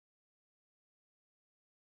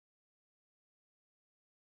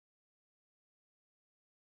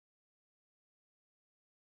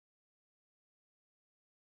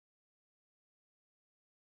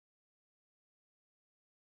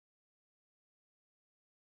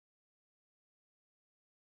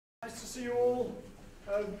Nice to see you all.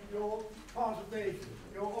 You're part of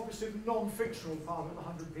you're obviously the non-fictional part of the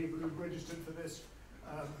 100 people who've registered for this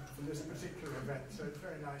particular event, so it's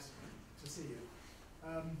very nice to see you.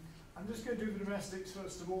 I'm just going to do the domestics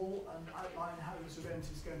first of all and outline how this event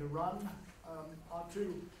is going to run. Our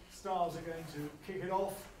two stars are going to kick it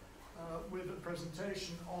off with a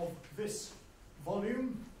presentation of this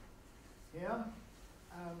volume here,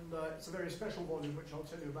 and it's a very special volume which I'll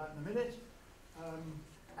tell you about in a minute.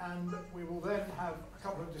 And we will then have a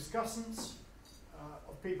couple of discussants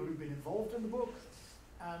of people who've been involved in the book,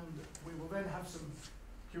 and we will then have some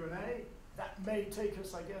Q&A. That may take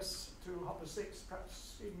us, I guess, to 6:30,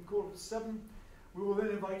 perhaps even 7:15. We will then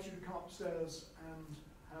invite you to come upstairs and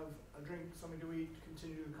have a drink, something to eat,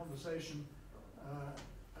 continue the conversation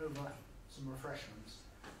over some refreshments.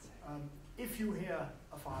 If you hear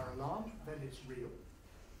a fire alarm, then it's real,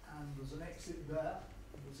 and there's an exit there,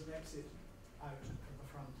 and there's an exit out at the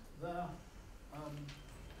front there.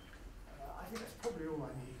 I think that's probably all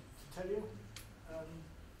I need to tell you.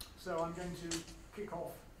 So I'm going to kick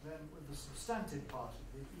off then with the substantive part of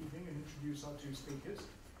the evening and introduce our two speakers.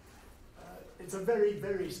 It's a very,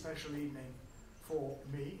 very special evening for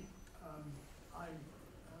me. I'm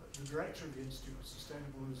the director of the Institute for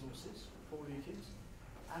Sustainable Resources, Paul Eakins,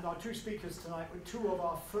 and our two speakers tonight were two of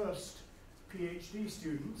our first PhD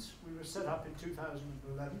students. We were set up in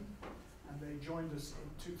 2011. And they joined us in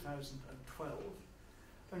 2012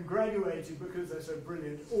 and graduated, because they're so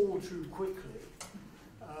brilliant, all too quickly.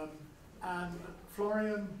 And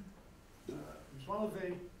Florian, who's one of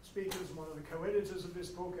the speakers and one of the co-editors of this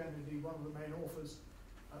book, and indeed one of the main authors,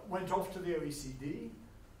 went off to the OECD,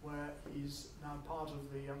 where he's now part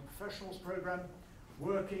of the Young Professionals program,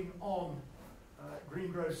 working on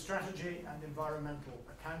green growth strategy and environmental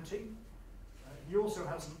accounting. He also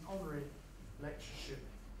has an honorary lectureship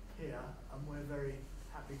here, and we're very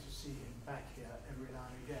happy to see him back here every now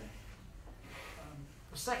and again.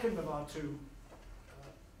 The second of our two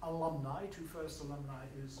alumni, two first alumni,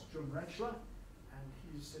 is John Rentschler, and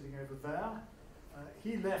he's sitting over there.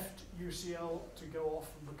 He left UCL to go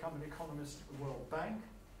off and become an economist at the World Bank,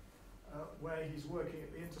 where he's working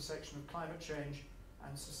at the intersection of climate change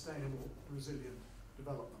and sustainable resilient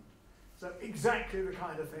development. So exactly the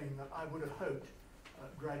kind of thing that I would have hoped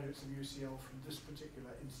graduates of UCL from this particular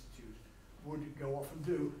institute would go off and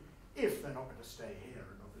do, if they're not going to stay here,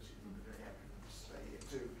 and obviously we'd be very happy to stay here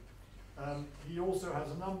too. He also has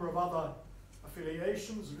a number of other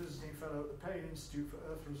affiliations, visiting fellow at the Payne Institute for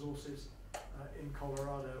Earth Resources in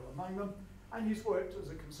Colorado among them, and he's worked as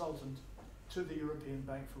a consultant to the European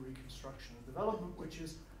Bank for Reconstruction and Development, which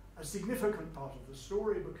is a significant part of the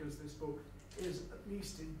story, because this book is, at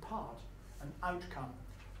least in part, an outcome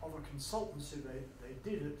of a consultancy they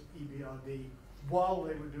did at EBRD while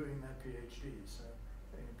they were doing their PhDs. So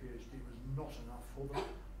getting a PhD was not enough for them.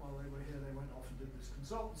 While they were here, they went off and did this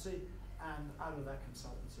consultancy, and out of that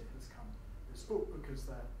consultancy has come this book, because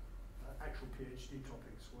their actual PhD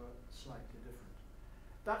topics were slightly different.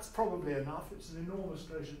 That's probably enough. It's an enormous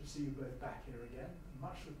pleasure to see you both back here again. I'm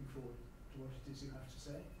much looking forward to what it is you have to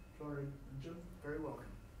say. Florian and Jim, very welcome.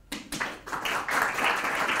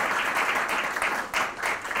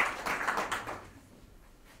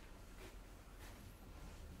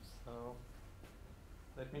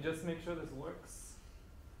 Let me just make sure this works.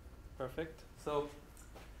 Perfect. So,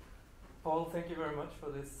 Paul, thank you very much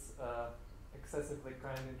for this excessively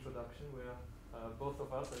kind introduction. We're both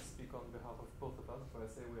of us, I speak on behalf of both of us, so I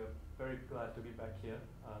say we are very glad to be back here,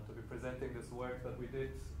 to be presenting this work that we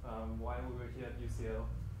did while we were here at UCL.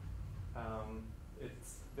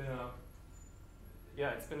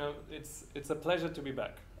 It's a pleasure to be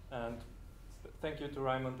back, and thank you to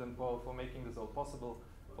Raymond and Paul for making this all possible,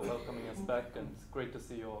 for welcoming us back, and it's great to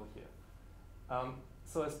see you all here.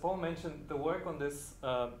 So as Paul mentioned, the work on this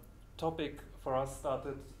topic for us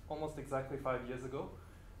started almost exactly 5 years ago.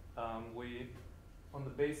 We, on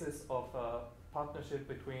the basis of a partnership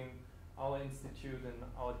between our institute and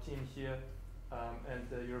our team here and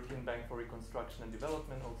the European Bank for Reconstruction and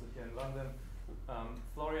Development, also here in London,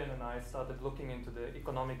 Florian and I started looking into the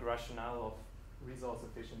economic rationale of resource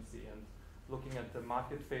efficiency and looking at the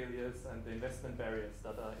market failures and the investment barriers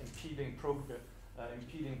that are impeding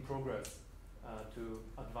progress to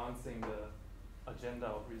advancing the agenda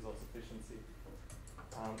of resource efficiency.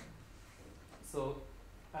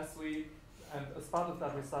 As part of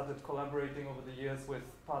that, we started collaborating over the years with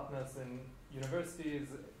partners in universities,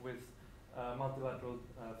 with multilateral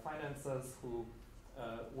financiers who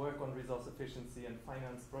work on resource efficiency and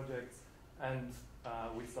finance projects, and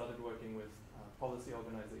we started working with policy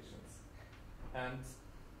organizations. And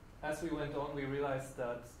as we went on, we realized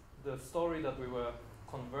that the story that we were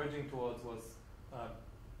converging towards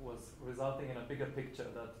was resulting in a bigger picture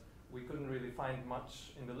that we couldn't really find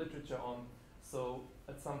much in the literature on. So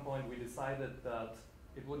at some point we decided that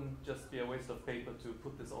it wouldn't just be a waste of paper to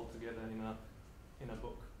put this all together in a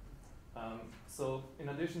book. So in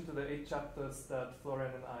addition to the 8 chapters that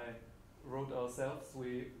Florian and I wrote ourselves,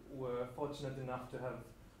 we were fortunate enough to have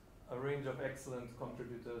a range of excellent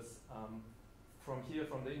contributors from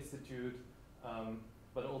the Institute,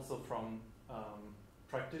 but also from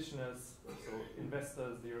practitioners, so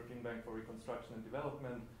investors, the European Bank for Reconstruction and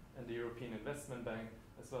Development, and the European Investment Bank,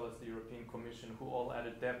 as well as the European Commission, who all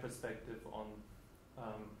added their perspective on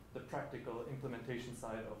the practical implementation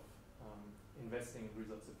side of investing in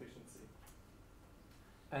resource efficiency.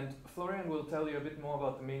 And Florian will tell you a bit more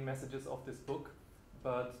about the main messages of this book,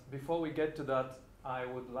 but before we get to that, I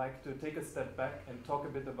would like to take a step back and talk a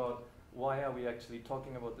bit about why are we actually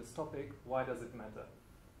talking about this topic, why does it matter?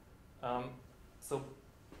 So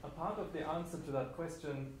a part of the answer to that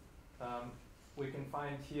question we can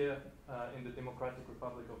find here in the Democratic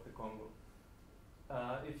Republic of the Congo.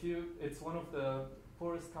 It's one of the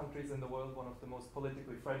poorest countries in the world, one of the most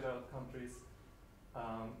politically fragile countries.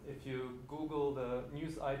 If you Google the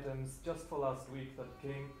news items just for last week that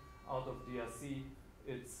came out of DRC,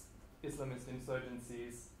 it's Islamist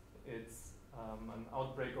insurgencies, it's an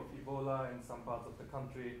outbreak of Ebola in some parts of the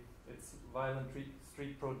country, it's violent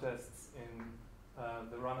street protests in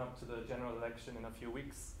the run-up to the general election in a few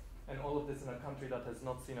weeks, and all of this in a country that has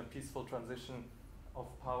not seen a peaceful transition of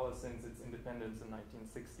power since its independence in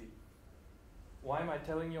 1960. Why am I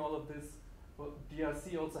telling you all of this? Well,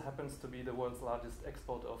 DRC also happens to be the world's largest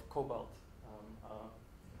exporter of cobalt.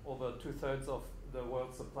 Over 2/3 of the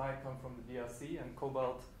world's supply come from the DRC, and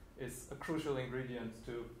cobalt is a crucial ingredient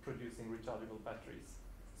to producing rechargeable batteries.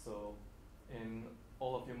 So in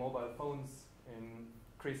all of your mobile phones,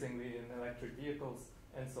 increasingly in electric vehicles,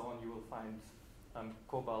 and so on, you will find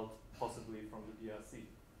cobalt possibly from the DRC.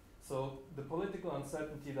 So the political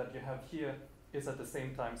uncertainty that you have here is at the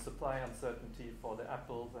same time supply uncertainty for the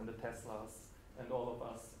Apples and the Teslas and all of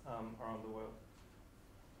us around the world.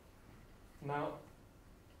 Now,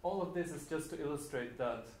 all of this is just to illustrate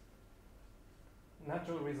that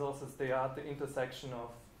natural resources, they are at the intersection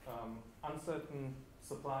of uncertain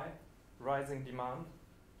supply, rising demand,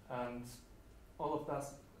 and all of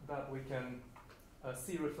that we can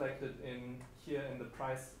see reflected here in the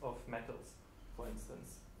price of metals, for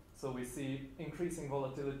instance. So we see increasing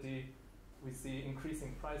volatility, we see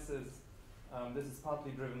increasing prices. This is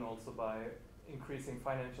partly driven also by increasing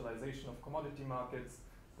financialization of commodity markets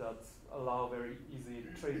that allow very easy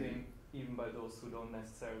trading, even by those who don't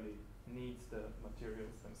necessarily need the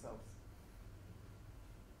materials themselves.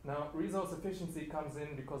 Now, resource efficiency comes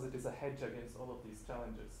in because it is a hedge against all of these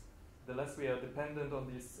challenges. The less we are dependent on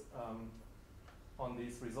these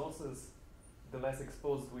resources, the less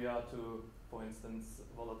exposed we are to, for instance,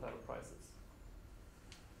 volatile prices.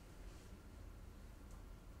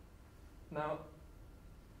 Now,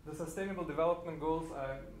 the Sustainable Development Goals,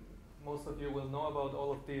 most of you will know about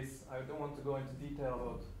all of these. I don't want to go into detail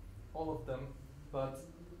about all of them, but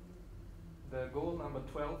the goal number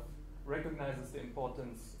 12 recognizes the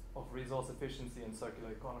importance of resource efficiency and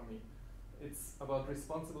circular economy. It's about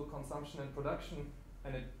responsible consumption and production,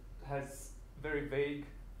 and it has very vague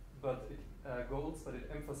goals, but it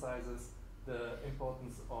emphasizes the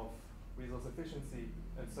importance of resource efficiency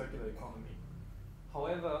and circular economy.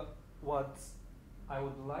 However, what I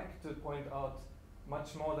would like to point out,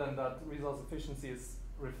 much more than that resource efficiency is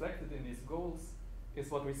reflected in these goals, is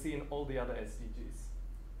what we see in all the other SDGs.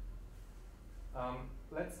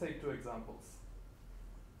 Let's take 2 examples.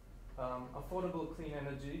 Affordable clean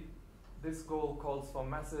energy. This goal calls for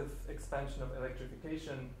massive expansion of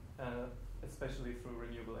electrification, especially through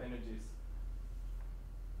renewable energies.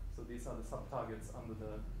 So these are the sub-targets under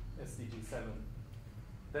the SDG 7.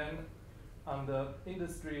 Then under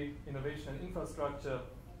industry, innovation and infrastructure,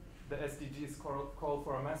 the SDGs call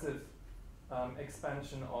for a massive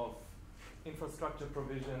expansion of infrastructure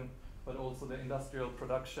provision, but also the industrial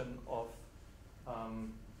production of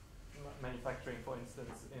manufacturing, for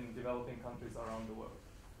instance, in developing countries around the world.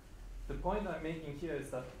 The point I'm making here is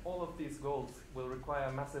that all of these goals will require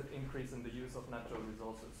a massive increase in the use of natural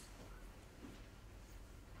resources.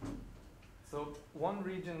 So one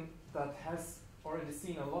region that has already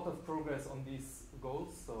seen a lot of progress on these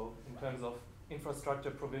goals, so in terms of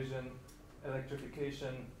infrastructure provision,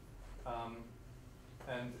 electrification,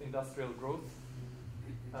 and industrial growth,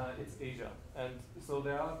 it's Asia. And so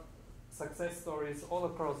there are success stories all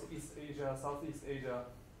across East Asia, Southeast Asia,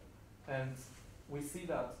 and we see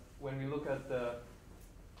that when we look at the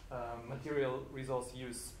material resource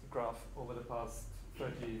use graph over the past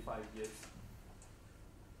 35 years.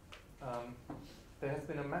 There has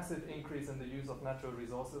been a massive increase in the use of natural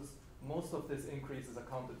resources. Most of this increase is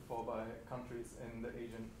accounted for by countries in the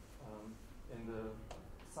Asian, in the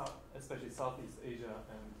South, especially Southeast Asia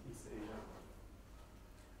and East Asia.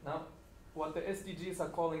 Now, what the SDGs are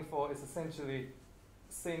calling for is essentially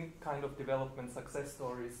same kind of development success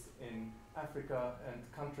stories in Africa and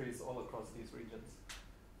countries all across these regions.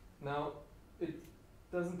 Now, it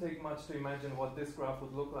doesn't take much to imagine what this graph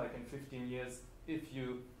would look like in 15 years if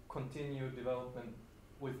you continue development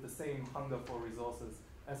with the same hunger for resources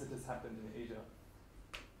as it has happened in Asia.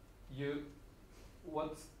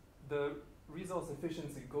 What the resource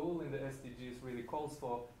efficiency goal in the SDGs really calls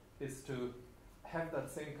for is to have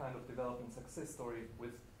that same kind of development success story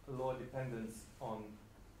with lower dependence on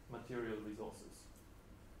material resources.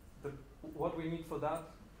 What we need for that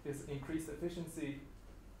is increased efficiency,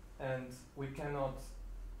 and we cannot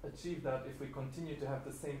achieve that if we continue to have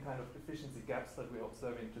the same kind of efficiency gaps that we're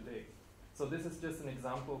observing today. So this is just an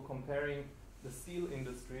example comparing the steel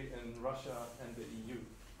industry in Russia and the EU.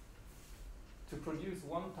 To produce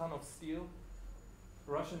 1 ton of steel,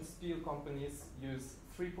 Russian steel companies use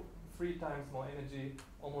three times more energy,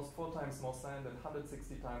 almost 4 times more sand, and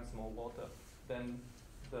 160 times more water than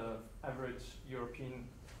the average European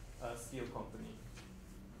steel company.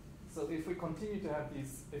 So if we continue to have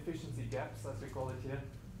these efficiency gaps, as we call it here,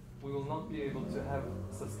 we will not be able to have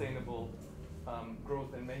sustainable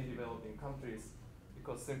growth in many developing countries,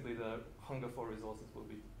 because simply the hunger for resources will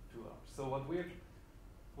be too large. So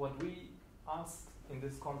what we asked in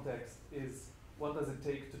this context is, what does it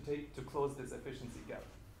take to close this efficiency gap?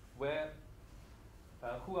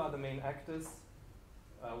 Who are the main actors?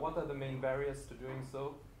 What are the main barriers to doing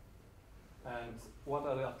so? And what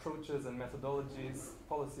are the approaches and methodologies,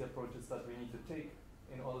 policy approaches that we need to take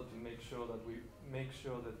in order to make sure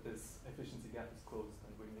that this efficiency gap is closed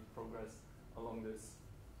and we make progress along this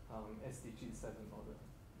SDG 7, or the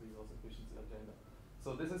resource efficiency agenda.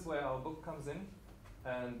 So this is where our book comes in,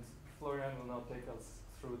 and Florian will now take us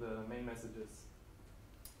through the main messages.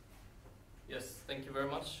 Yes, thank you very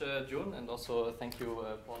much, June, and also thank you,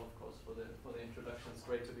 Paul, of course, for the introduction. It's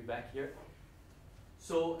great to be back here.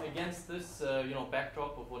 So against this,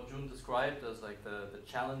 backdrop of what June described as like the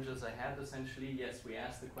challenges I had, essentially, yes, we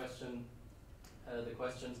asked the questions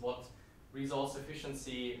what resource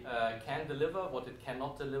efficiency can deliver, what it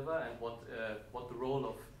cannot deliver, and what the role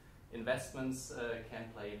of investments can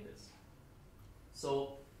play in this.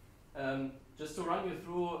 So just to run you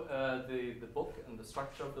through the book and the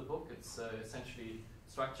structure of the book, it's essentially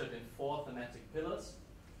structured in 4 thematic pillars.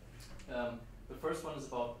 The first one is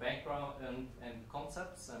about background and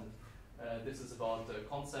concepts, and this is about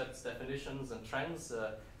concepts, definitions, and trends.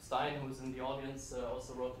 Stein, who's in the audience,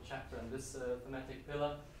 also wrote a chapter in this thematic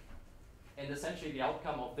pillar. And essentially the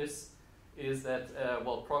outcome of this is that,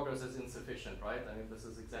 progress is insufficient, right? I mean, this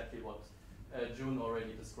is exactly what June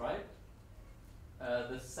already described.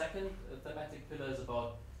 The second thematic pillar is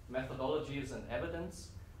about methodologies and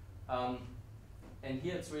evidence. And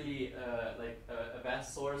here it's really a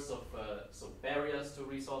vast source of barriers to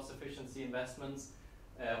resource efficiency investments,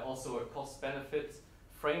 also a cost-benefit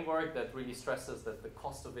framework that really stresses that the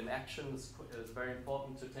cost of inaction is very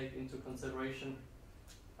important to take into consideration.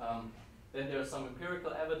 Then there's some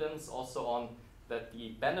empirical evidence also on that the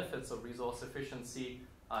benefits of resource efficiency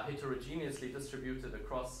are heterogeneously distributed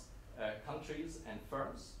across countries and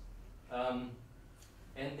firms.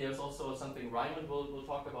 And there's also something Raimund will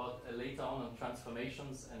talk about later on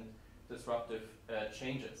transformations and disruptive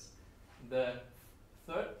changes. The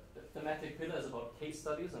third thematic pillar is about case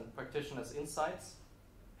studies and practitioners' insights.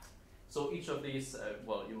 So each of these,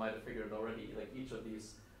 you might have figured already, like each of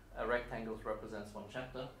these rectangles represents 1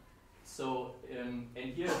 chapter. So, and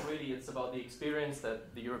here really it's about the experience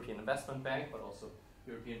that the European Investment Bank, but also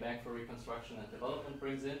European Bank for Reconstruction and Development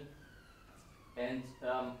brings in. And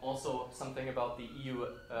also something about the EU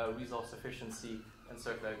resource efficiency and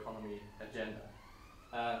circular economy agenda.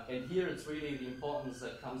 And here it's really the importance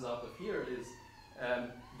that comes out of here is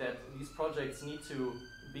that these projects need to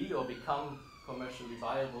be or become commercially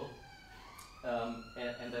viable.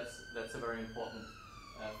 And that's a very important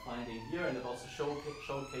finding here, and it also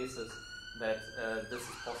showcases that this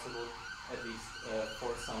is possible, at least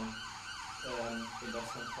for some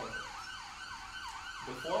investment projects.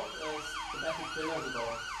 The fourth thematic pillar is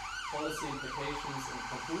about policy implications and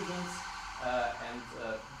conclusions, and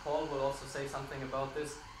Paul will also say something about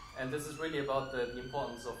this. And this is really about the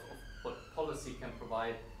importance of what policy can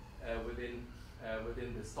provide within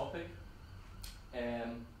this topic,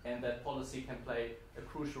 and that policy can play a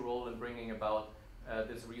crucial role in bringing about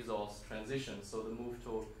this resource transition. So the move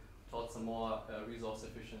towards a more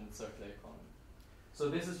resource-efficient circular economy. So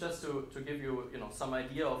this is just to give you, some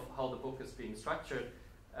idea of how the book is being structured,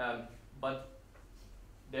 but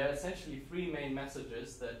there are essentially three main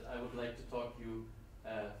messages that I would like to talk you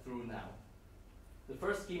through now. The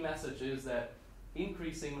first key message is that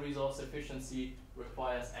increasing resource efficiency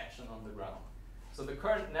requires action on the ground. So the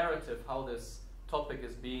current narrative, how this topic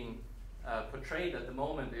is being portrayed at the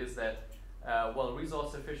moment, is that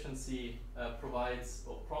resource efficiency provides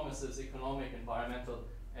or promises economic, environmental,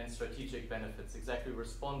 and strategic benefits, exactly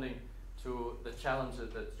responding to the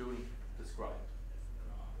challenges that June described.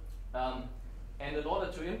 And in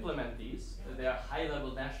order to implement these, there are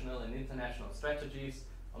high-level national and international strategies,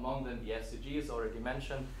 among them the SDGs already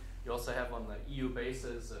mentioned. You also have on the EU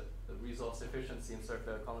basis the resource efficiency and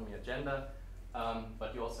circular economy agenda,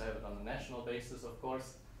 but you also have it on a national basis, of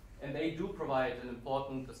course. And they do provide an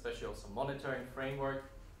important, especially also monitoring framework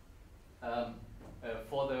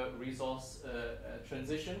for the resource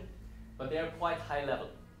transition, but they are quite high level,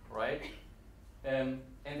 right? And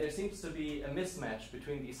there seems to be a mismatch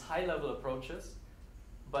between these high-level approaches,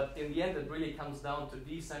 but in the end it really comes down to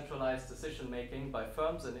decentralized decision-making by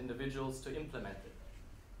firms and individuals to implement it.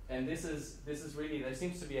 And this is really, there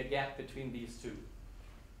seems to be a gap between these two.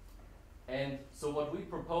 And so what we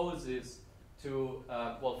propose is to,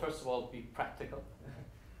 first of all, be practical,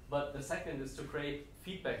 but the second is to create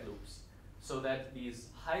feedback loops so that these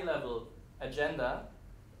high-level agenda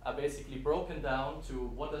are basically broken down to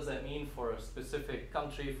what does that mean for a specific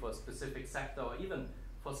country, for a specific sector, or even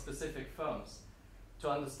for specific firms, to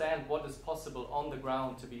understand what is possible on the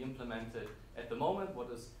ground to be implemented at the moment, what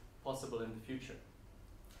is possible in the future.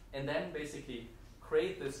 And then basically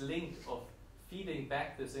create this link of feeding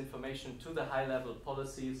back this information to the high-level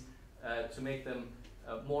policies to make them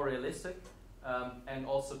more realistic, and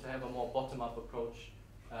also to have a more bottom-up approach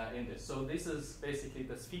in this. So this is basically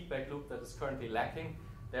this feedback loop that is currently lacking.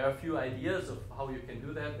 There are a few ideas of how you can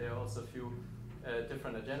do that. There are also a few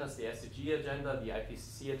different agendas. The SDG agenda, the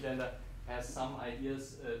IPCC agenda has some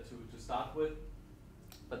ideas to start with,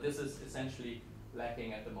 but this is essentially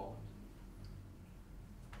lacking at the moment.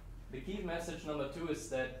 The key message number 2 is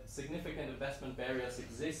that significant investment barriers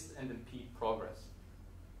exist and impede progress.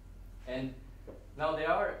 And now there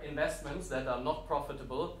are investments that are not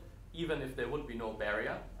profitable, even if there would be no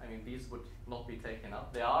barrier. I mean, these would not be taken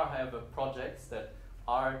up. There are, however, projects that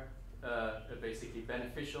are basically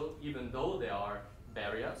beneficial, even though there are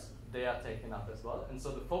barriers, they are taken up as well. And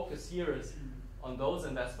so the focus here is on those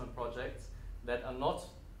investment projects that are not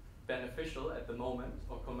beneficial at the moment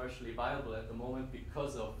or commercially viable at the moment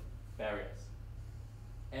because of barriers.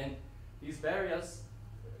 And these barriers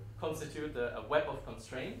constitute a web of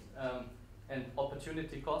constraint, and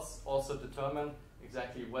opportunity costs also determine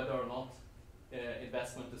exactly whether or not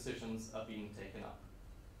investment decisions are being taken up.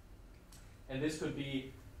 And this could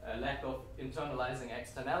be a lack of internalizing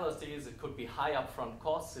externalities, it could be high upfront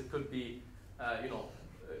costs, it could be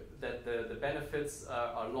that the benefits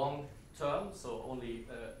are long term, so only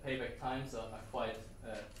payback times are quite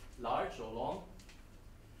large or long.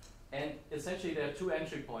 And essentially there are two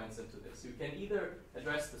entry points into this. You can either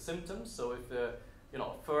address the symptoms, so if the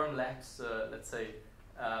firm lacks, let's say,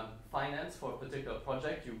 finance for a particular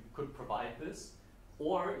project, you could provide this,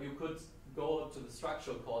 or you could go to the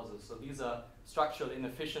structural causes. So these are structural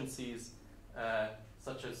inefficiencies,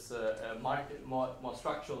 such as more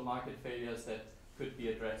structural market failures that could be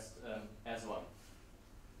addressed as well.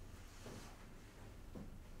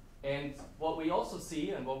 And what we also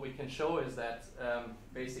see and what we can show is that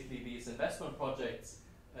basically these investment projects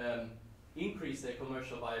increase their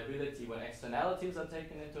commercial viability when externalities are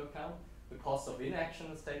taken into account, the cost of inaction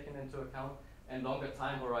is taken into account, and longer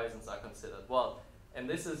time horizons are considered. Well, and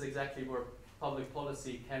this is exactly where public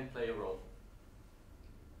policy can play a role.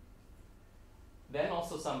 Then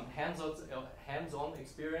also some hands-on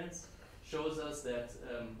experience shows us that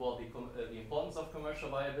the importance of commercial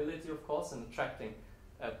viability, of course, in attracting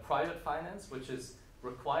private finance, which is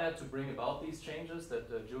required to bring about these changes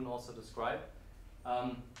that June also described,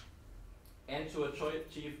 and to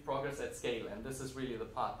achieve progress at scale. And this is really the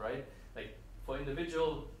part, right? Like for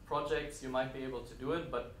individual projects, you might be able to do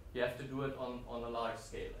it, but you have to do it on a large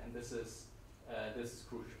scale, and this is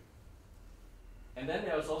crucial. And then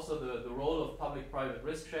there's also the role of public-private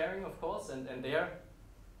risk sharing, of course, and there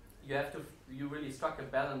you really struck a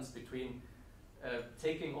balance between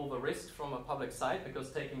taking over risks from a public side, because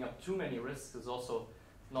taking up too many risks is also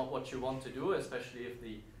not what you want to do, especially if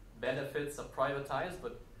the benefits are privatized,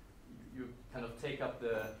 but you kind of take up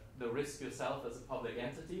the risk yourself as a public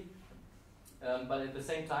entity. But at the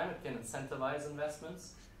same time, it can incentivize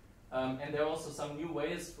investments. And there are also some new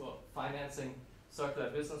ways for financing circular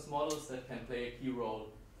business models that can play a key role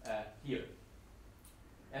here.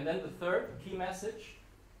 And then the third key message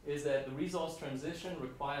is that the resource transition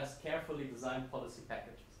requires carefully designed policy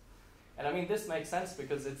packages. And I mean, this makes sense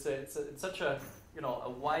because it's such a, a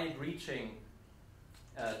wide-reaching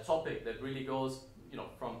topic that really goes,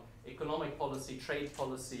 from economic policy, trade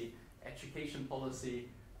policy, education policy,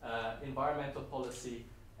 environmental policy,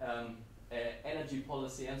 energy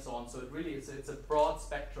policy, and so on. So it really it's a broad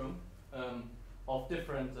spectrum of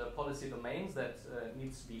different policy domains that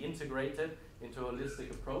needs to be integrated into a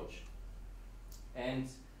holistic approach. And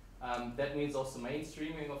that means also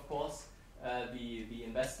mainstreaming, of course, the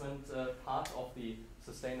investment part of the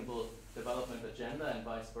Sustainable Development Agenda and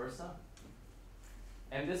vice versa.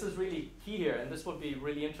 And this is really key here, and this would be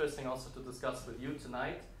really interesting also to discuss with you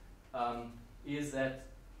tonight, is that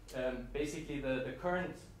basically the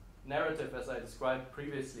current narrative, as I described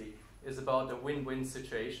previously, is about a win-win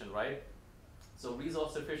situation, right? So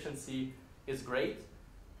resource efficiency is great,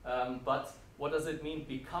 but what does it mean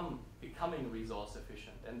becoming resource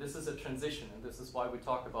efficient? And this is a transition, and this is why we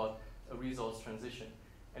talk about a resource transition.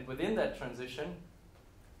 And within that transition,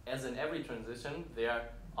 as in every transition, there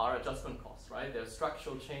are adjustment costs, right? There are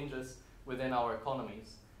structural changes within our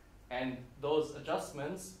economies. And those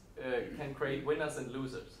adjustments can create winners and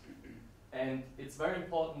losers. And it's very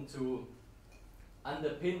important to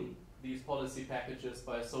underpin these policy packages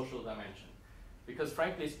by a social dimension. Because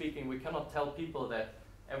frankly speaking, we cannot tell people that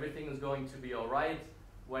everything is going to be all right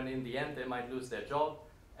when in the end they might lose their job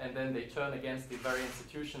and then they turn against the very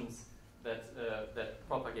institutions that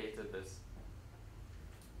propagated this.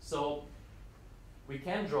 So we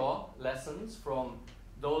can draw lessons from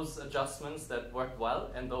those adjustments that worked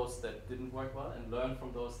well and those that didn't work well, and learn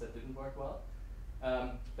from those that didn't work well,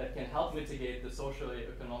 that can help mitigate the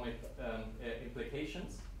socio-economic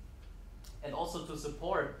implications, and also to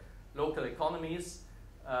support local economies,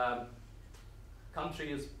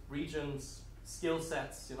 countries, regions, skill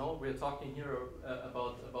sets. We're talking here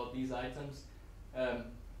about these items,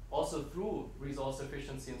 also through resource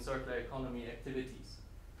efficiency and circular economy activities.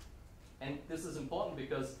 And this is important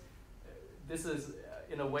because this is,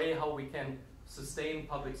 in a way, how we can sustain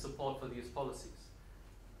public support for these policies.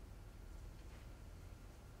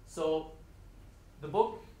 So the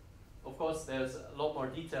book, of course, there's a lot more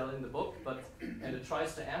detail in the book, and it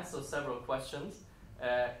tries to answer several questions,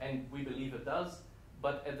 and we believe it does.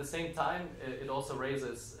 But at the same time, it also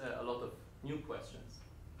raises a lot of new questions.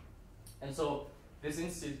 And so this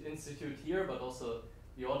institute here, but also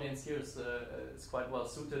the audience here is quite well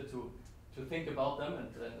suited to think about them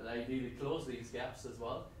and ideally close these gaps as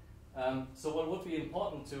well. So what would be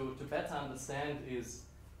important to better understand is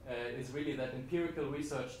really that empirical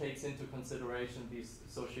research takes into consideration these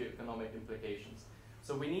socioeconomic implications.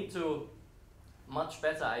 So we need to much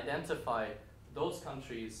better identify those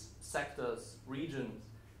countries, sectors, regions,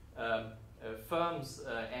 firms,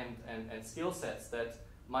 and skill sets that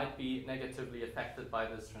might be negatively affected by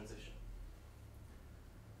this transition.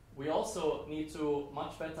 We also need to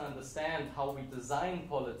much better understand how we design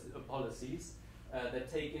policies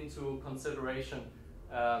that take into consideration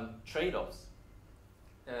trade-offs.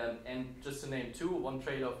 And just to name two, one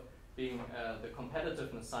trade-off being the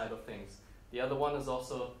competitiveness side of things. The other one is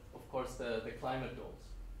also, of course, the climate goals.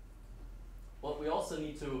 What we also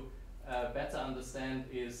need to better understand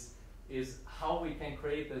is how we can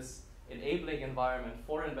create this enabling environment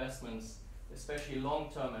for investments, especially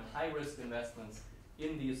long-term and high-risk investments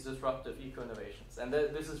in these disruptive eco-innovations. And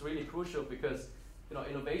this is really crucial because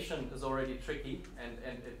innovation is already tricky and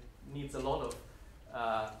it needs a lot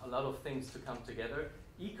of things to come together.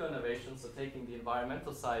 Eco-innovations, so taking the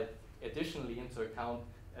environmental side additionally into account,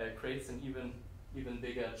 creates an even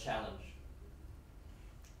bigger challenge.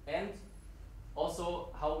 And also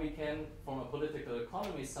how we can, from a political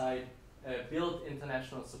economy side, build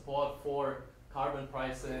international support for carbon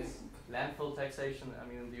prices, landfill taxation. I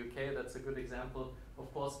mean, in the UK, that's a good example,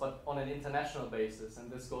 of course, but on an international basis. And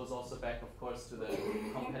this goes also back, of course, to the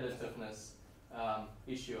competitiveness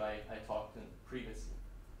issue I talked in previously.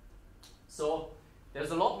 So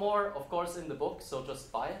there's a lot more, of course, in the book, so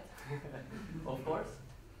just buy it, of course.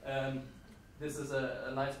 This is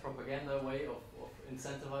a nice propaganda way of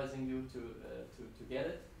incentivizing you to get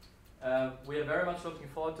it. We are very much looking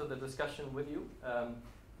forward to the discussion with you.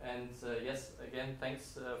 Yes, again,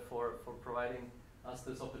 thanks for providing us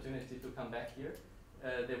this opportunity to come back here.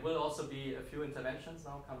 There will also be a few interventions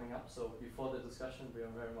now coming up, so before the discussion, we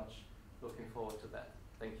are very much looking forward to that.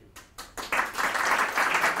 Thank you.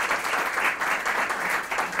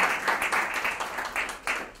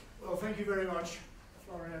 Well, thank you very much,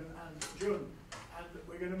 Florian and June. And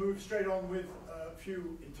we're going to move straight on with a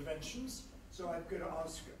few interventions. So I'm going to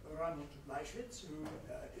ask Raimund Leischwitz, who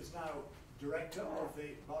is now director of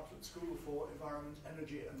the Bartlett School for Environment,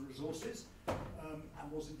 Energy and Resources,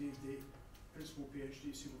 and was indeed the principal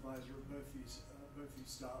PhD supervisor of both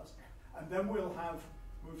these stars. And then we'll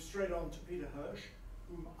move straight on to Peter Hirsch,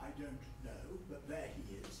 whom I don't know, but there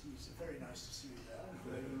he is. He's very nice to see you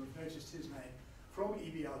there. You've noticed his name from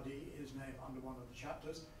EBRD, his name under one of the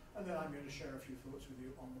chapters. And then I'm going to share a few thoughts with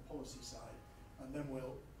you on the policy side, and then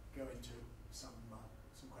we'll go into some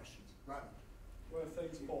questions. Raimund. Well,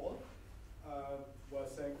 thanks, Paul. Well,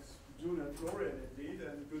 thanks, June and Florian, indeed,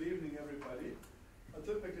 and good evening, everybody. I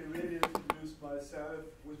typically really introduce myself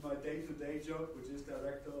with my day-to-day job, which is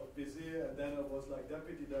director of BISI, and then I was like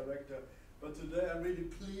deputy director. But today I'm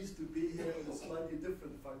really pleased to be here in a slightly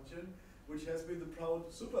different function, which has been the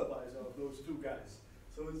proud supervisor of those two guys.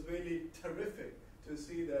 So it's really terrific to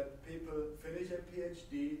see that people finish a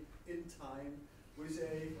PhD in time with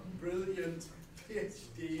a brilliant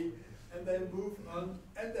PhD, and then move on,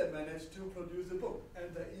 and they manage to produce a book,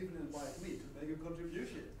 and they even invite me to make a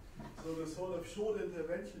contribution. So the sort of short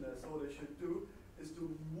intervention I thought I should do is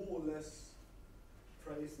to more or less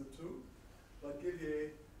praise the two, but give you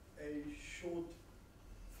a short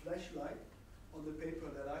flashlight on the paper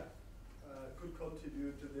that I could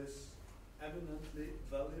contribute to this eminently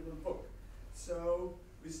valuable book. So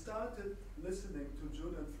we started listening to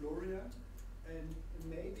June and Florian, and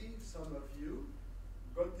maybe some of you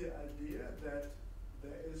got the idea that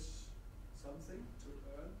there is something to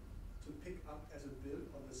earn, to pick up as a bill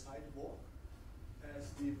on the sidewalk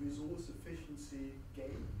as the resource efficiency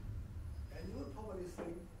gain. And you will probably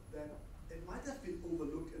think that it might have been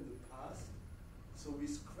overlooked in the past, so we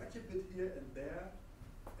scratch a bit here and there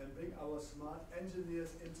and bring our smart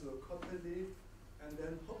engineers into a company, and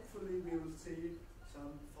then hopefully we will see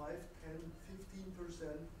some 5, 10, 15%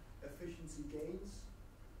 efficiency gains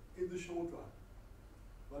in the short run.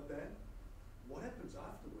 But then, what happens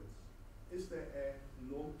afterwards? Is there a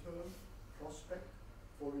long-term prospect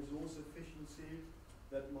for resource efficiency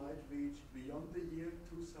that might reach beyond the year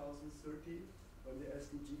 2030, when the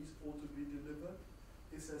SDGs ought to be delivered?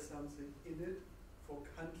 Is there something in it for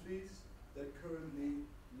countries that currently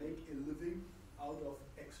make a living out of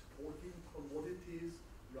exporting commodities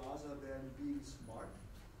rather than being smart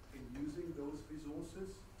in using those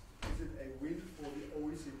resources? Is it a win for the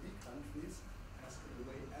OECD countries, as in a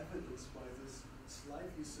way evidenced by this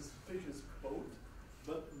slightly suspicious quote,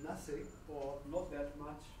 but nothing or not that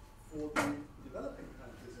much for the developing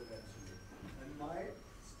countries eventually? And my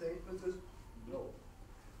statement is no.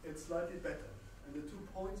 It's slightly better. And the 2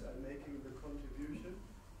 points I'm making in the contribution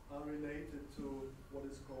are related to what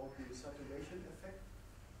is called the saturation effect,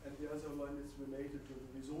 and the other one is related to the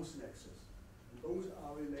resource nexus. And those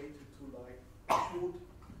are related to like short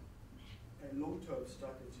and long-term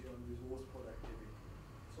strategy on resource productivity.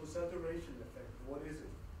 So saturation effect, what is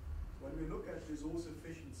it? When we look at resource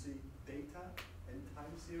efficiency data and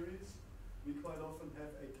time series, we quite often have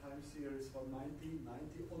a time series from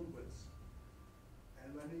 1990 onwards.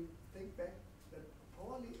 And when we think back, that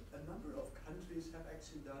probably a number of countries have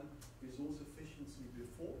actually done resource efficiency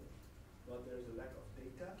before, but there's a lack of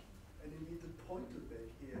data. And indeed the point to make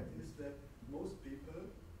here is that most people,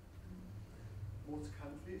 most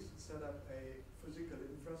countries set up a physical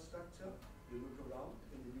infrastructure. You look around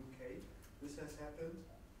in the UK, this has happened,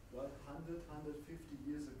 well, 100, 150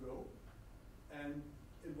 years ago, and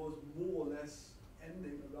it was more or less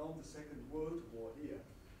ending around the Second World War here.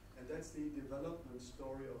 And that's the development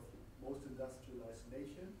story of most industrialized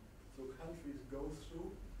nations. So countries go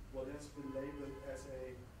through what has been labeled as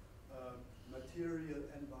a material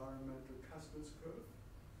environmental Kastner's curve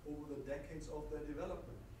over the decades of their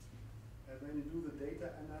development. And when you do the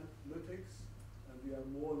data analytics, and we are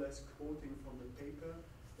more or less quoting from the paper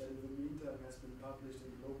that in the meantime has been published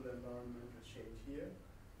in Global Environmental Change here.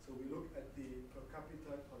 So we look at the per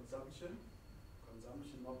capita consumption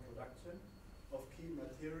not production, of key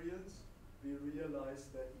materials. We realize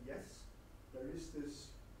that yes, there is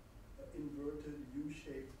this inverted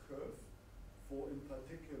U-shaped curve for in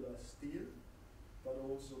particular steel, but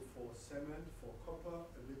also for cement, for copper,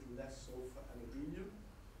 a little less so for aluminium.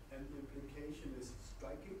 And the implication is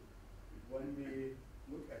striking. When we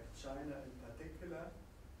look at China in particular,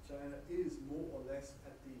 China is more or less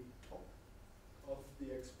at the top of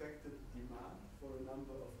the expected demand for a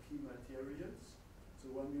number of key materials. So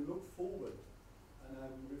when we look forward, and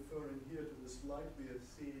I'm referring here to the slide we have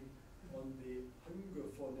seen on the hunger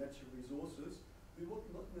for natural resources, we would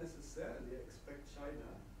not necessarily expect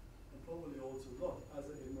China, and probably also not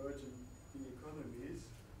other emerging economies,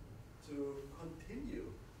 to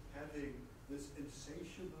continue having this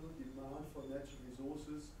insatiable demand for natural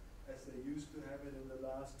resources as they used to have it in the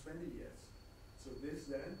last 20 years. So this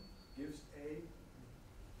then gives a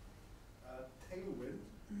tailwind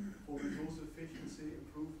for resource efficiency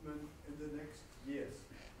improvement in the next years,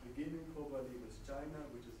 beginning probably with China,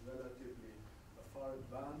 which is relatively far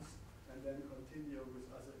advanced, and then continue with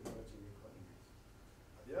other emerging economies.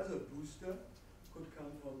 The other booster could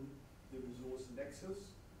come from the resource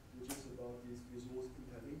nexus, which is about these resource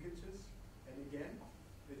interlinkages. And again,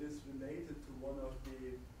 it is related to one of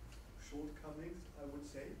the shortcomings, I would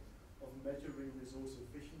say, of measuring resource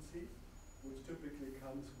efficiency, which typically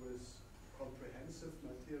comes with comprehensive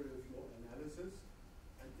material flow analysis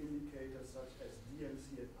and indicators such as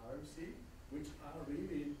DMC and RMC, which are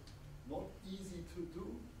really not easy to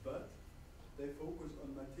do, but they focus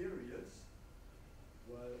on materials.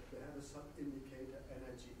 Well, they have a sub-indicator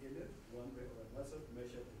energy in it, one way or another,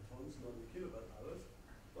 measured in tons, not in kilowatt hours,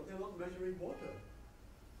 but they're not measuring water.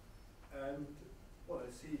 And, well, I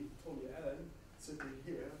see Tony Allen sitting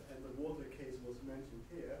here, and the water case was mentioned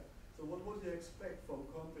here. So what would you expect from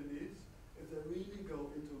companies if they really go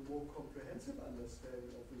into a more comprehensive understanding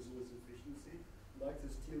of resource efficiency, like the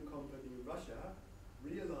steel company in Russia,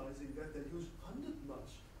 realizing that they use 100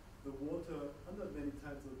 many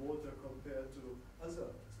times the water compared to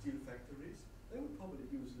other steel factories, they would probably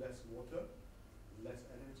use less water, less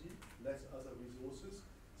energy, less other resources.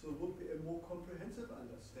 So it would be a more comprehensive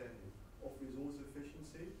understanding of resource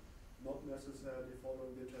efficiency, not necessarily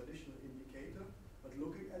following the traditional indicator, but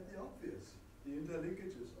looking at the obvious, the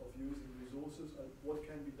interlinkages of using resources and what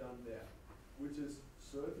can be done there, which is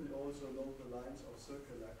certainly also along the lines of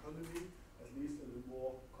circular economy, at least in a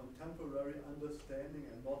more contemporary understanding,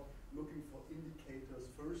 and not looking for indicators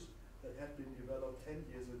first that had been developed 10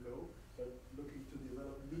 years ago, but looking to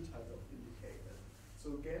develop new types of indicators.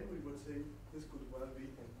 So again, we would say this could well be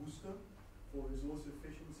a booster for resource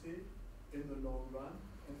efficiency in the long run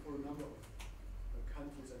and for a number of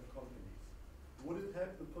countries and companies. Would it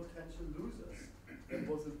have the potential losers? There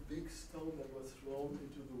was a big stone that was thrown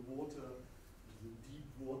into the water, the deep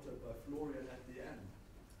water by Florian at the end.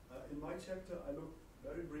 In my chapter, I look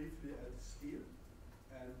very briefly at steel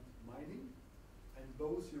and mining, and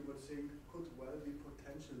both you would think could well be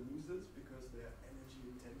potential losers because they are energy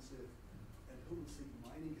intensive, and who would think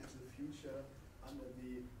mining has a future under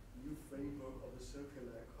the new framework of a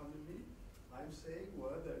circular economy? I'm saying,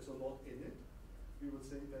 well, there's a lot in it. We would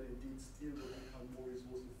think that indeed steel will become more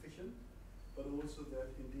resource efficient, but also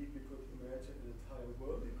that indeed we could imagine an entire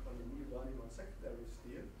world economy running on secondary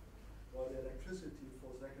steel, while the electricity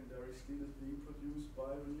for secondary steel is being produced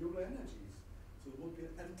by renewable energies. So it would be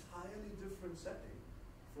an entirely different setting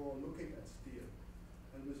for looking at steel.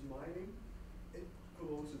 And with mining, it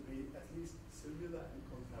could also be at least similar and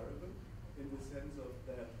comparable in the sense of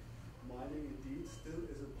that mining indeed still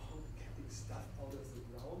is about getting stuff out of the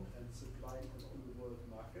ground and supplying it on the world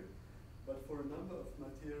market. But for a number of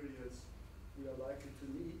materials, we are likely to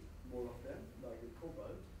need more of them, like in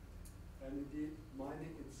cobalt. And indeed,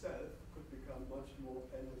 mining itself could become much more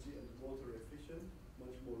energy and water efficient,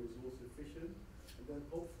 much more resource efficient. And then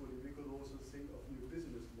hopefully we could also think of new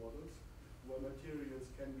business models where materials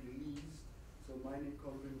can be leased, so mining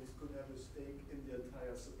companies could have a stake in the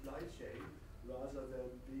entire supply chain rather than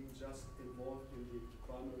being just involved in the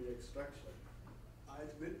primary extraction. I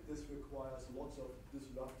admit this requires lots of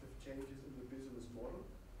disruptive changes in the business model,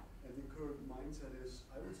 and the current mindset is,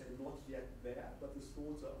 I would say, not yet there, but the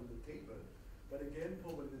thoughts are on the table. But again,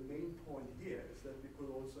 probably the main point here is that we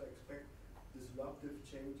could also expect disruptive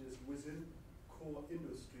changes within core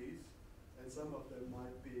industries, and some of them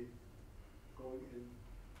might be going in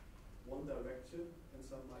one direction, and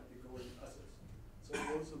some might be going in others. So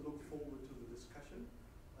I also look forward to the discussion.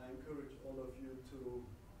 I encourage all of you to,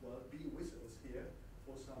 well, be with us here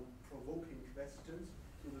for some provoking questions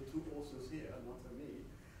to the two authors here, not to me.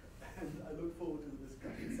 And I look forward to the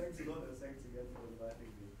discussion. Thanks a lot, and thanks again for inviting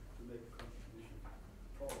me to make a contribution.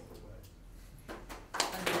 Powerful way.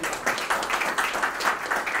 Thank you.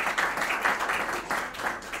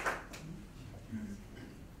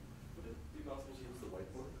 Would it be possible to use the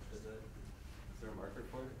whiteboard? Is there a marker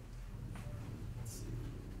for it? Let's see.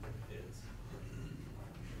 It is.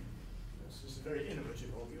 This is a very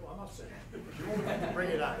innovative of you, I must say. You want to bring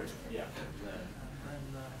it out. Yeah.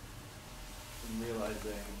 I'm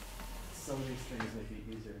realizing some of these things may be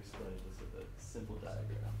easier explained just with a simple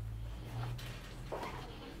diagram.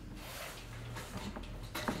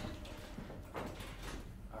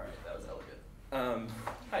 All right, that was elegant.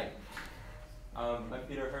 Hi, I'm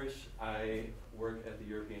Peter Hirsch. I work at the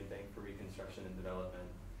European Bank for Reconstruction and Development,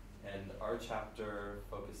 and our chapter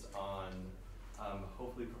focused on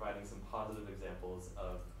hopefully providing some positive examples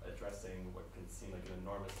of addressing what can seem like an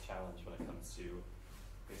enormous challenge when it comes to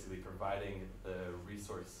basically providing the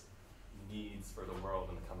resource needs for the world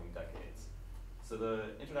in the coming decades. So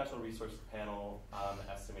the International Resource Panel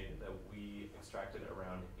estimated that we extracted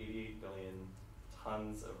around 88 billion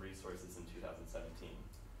tons of resources in 2017.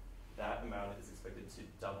 That amount is expected to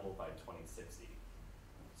double by 2060.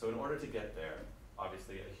 So in order to get there,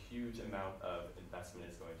 obviously a huge amount of investment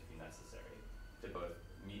is going to be necessary to both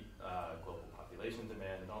meet global population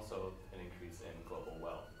demand and also an increase in global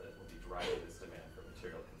wealth that will be driving this demand for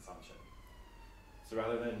material consumption. So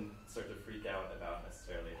rather than start to freak out about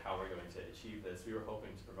necessarily how we're going to achieve this, we were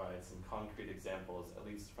hoping to provide some concrete examples, at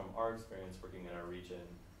least from our experience working in our region,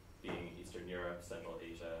 being Eastern Europe, Central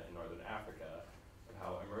Asia, and Northern Africa, of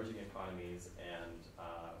how emerging economies and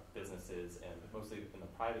businesses, and mostly in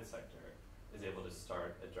the private sector, is able to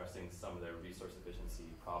start addressing some of their resource efficiency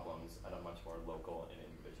problems at a much more local and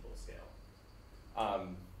individual scale.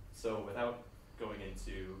 So without going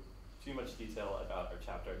into too much detail about our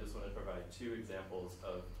chapter, I just want to provide two examples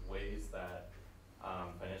of ways that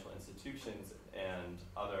financial institutions and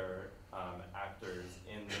other actors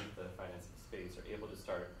in the financing space are able to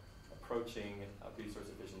start approaching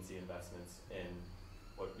resource efficiency investments in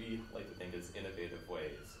what we like to think is innovative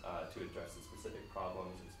ways to address the specific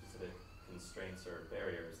problems or specific constraints or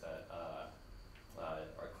barriers that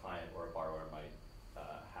our client or a borrower might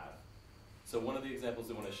have. So one of the examples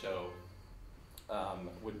we want to show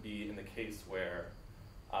would be in the case where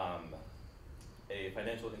a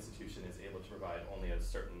financial institution is able to provide only a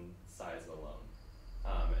certain size of a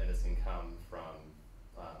loan. And this can come from,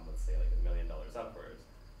 let's say, like $1 million upwards.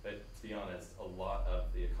 But to be honest, a lot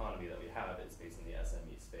of the economy that we have is based in the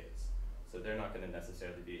SME space. So they're not going to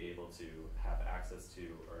necessarily be able to have access to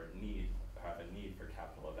or have a need for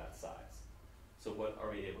capital of that size. So what are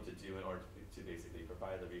we able to do in order to basically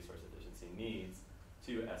provide the resource efficiency needs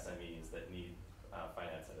to SMEs that need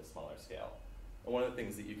finance at a smaller scale? And one of the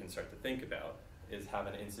things that you can start to think about is have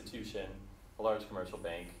an institution, a large commercial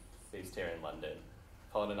bank based here in London,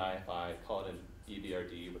 call it an IFI, call it an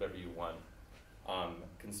EBRD, whatever you want,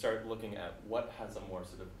 can start looking at what has a more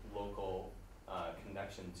sort of local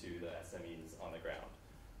connection to the SMEs on the ground.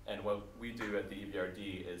 And what we do at the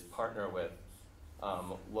EBRD is partner with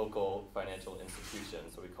local financial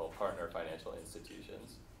institutions, what we call partner financial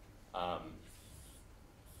institutions,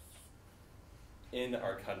 in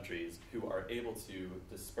our countries who are able to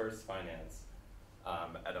disperse finance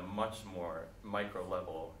at a much more micro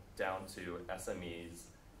level down to SMEs,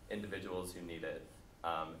 individuals who need it,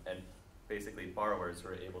 and basically borrowers who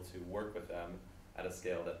are able to work with them at a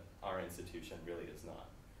scale that our institution really is not.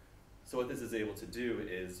 So what this is able to do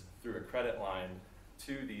is, through a credit line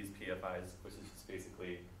to these PFIs, which is just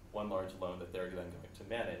basically one large loan that they're then going to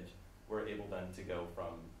manage, we're able then to go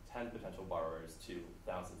from 10 potential borrowers to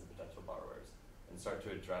thousands of potential borrowers and start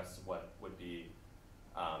to address what would be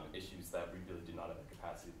issues that we really do not have the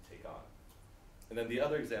capacity to take on. And then the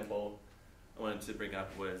other example I wanted to bring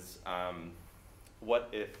up was what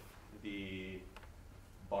if the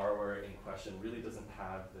borrower in question really doesn't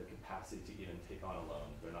have the capacity to even take on a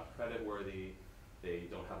loan? They're not credit worthy, they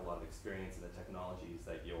don't have a lot of experience in the technologies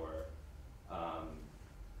that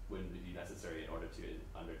wouldn't be necessary in order to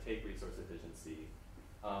undertake resource efficiency.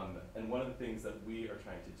 And one of the things that we are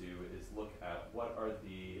trying to do is look at what are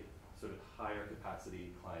the sort of higher capacity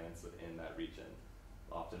clients within that region,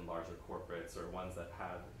 often larger corporates or ones that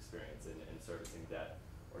have experience in servicing debt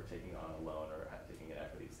or taking on a loan or taking an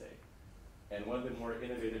equity stake. And one of the more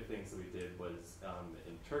innovative things that we did was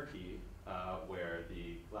in Turkey, where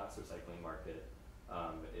the glass recycling market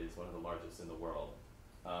is one of the largest in the world.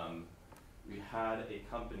 We had a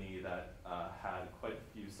company that had quite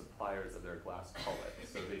a few suppliers of their glass cullet.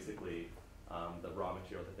 So basically, the raw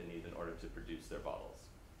material that they need in order to produce their bottles.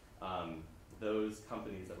 Those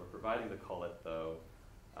companies that were providing the cullet, though,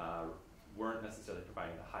 weren't necessarily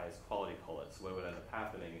providing the highest quality cullet. So what would end up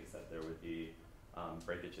happening is that there would be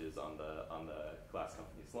breakages on the glass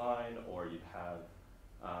company's line, or you'd have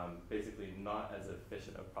basically not as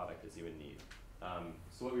efficient a product as you would need.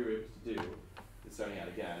 So what we were able to do is, starting out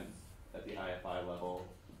again at the IFI level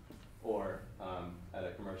or at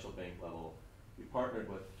a commercial bank level, we partnered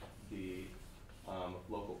with the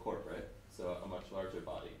local corporate, so a much larger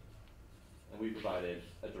body, and we provided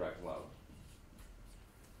a direct loan.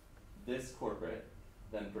 This corporate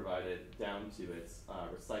then provided down to its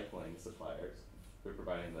recycling suppliers, who were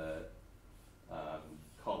providing the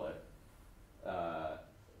cullet,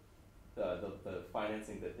 the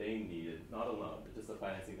financing that they needed, not a loan, but just the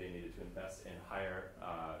financing they needed to invest in higher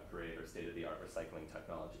grade or state-of-the-art recycling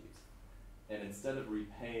technologies. And instead of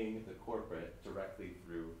repaying the corporate directly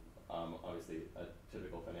through, obviously, a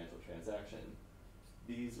typical financial transaction,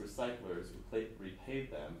 these recyclers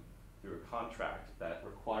repaid them through a contract that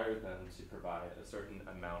required them to provide a certain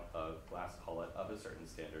amount of glass cullet of a certain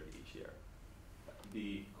standard each year.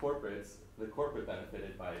 The corporate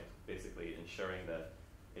benefited by basically ensuring that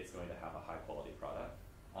it's going to have a high quality product,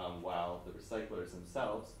 while the recyclers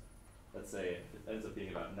themselves, let's say it ends up being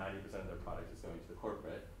about 90% of their product is going to the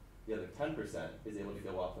corporate, the other 10% is able to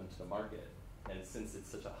go off into the market. And since it's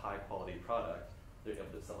such a high quality product, they're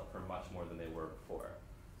able to sell it for much more than they were before.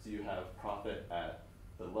 So you have profit at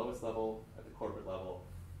the lowest level, at the corporate level,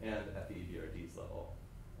 and at the EBRD's level.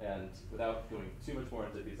 And without going too much more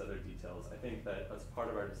into these other details, I think that as part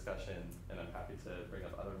of our discussion, and I'm happy to bring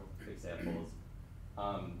up other examples,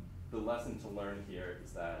 the lesson to learn here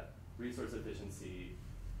is that resource efficiency,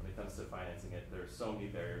 when it comes to financing it, there are so many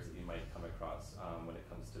barriers that you might come across when it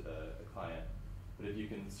comes to the client. But if you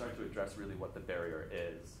can start to address really what the barrier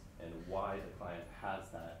is and why the client has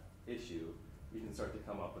that issue, you can start to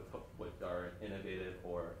come up with what are innovative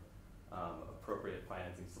or appropriate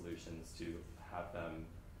financing solutions to have them,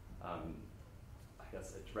 I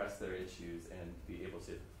guess, address their issues and be able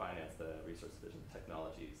to finance the resource efficient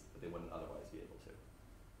technologies that they wouldn't otherwise be able to.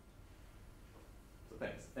 So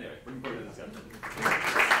thanks. Anyway, looking forward to the discussion.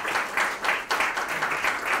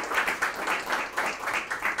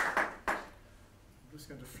 I'm just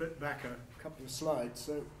going to flip back a couple of slides,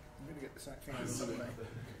 so I'm going to get this thing out of the way.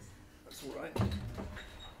 That's all right.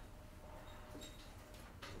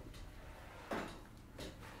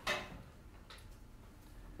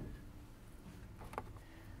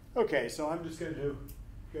 Okay, so I'm just going to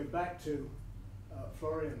go back to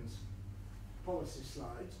Florian's policy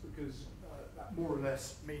slides, because that more or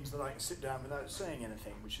less means that I can sit down without saying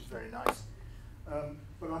anything, which is very nice.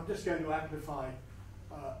 But I'm just going to amplify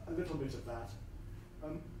a little bit of that.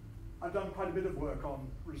 I've done quite a bit of work on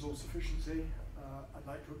resource efficiency. I'd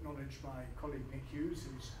like to acknowledge my colleague Nick Hughes,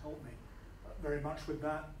 who's helped me very much with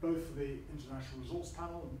that, both for the International Resource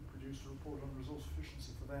Panel and produced a report on resource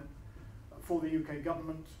efficiency for them. For the UK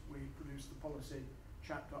government, we produced the policy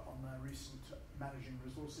chapter on their recent Managing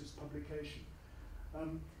Resources publication.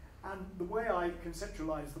 And the way I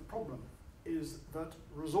conceptualize the problem is that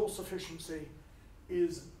resource efficiency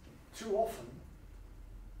is too often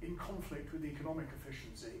in conflict with economic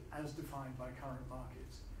efficiency as defined by current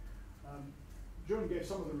markets. June gave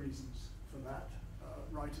some of the reasons for that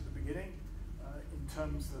right at the beginning, in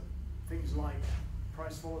terms that things like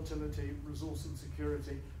price volatility, resource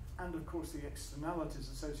insecurity, and of course the externalities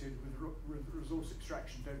associated with resource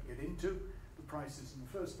extraction don't get into the prices in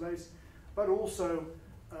the first place, but also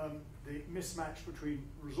the mismatch between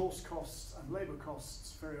resource costs and labour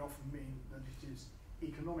costs very often mean that it is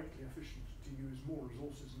economically efficient to use more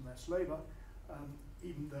resources and less labour,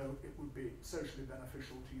 even though it would be socially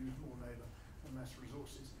beneficial to use more labour and less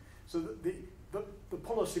resources. So the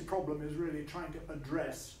policy problem is really trying to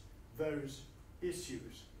address those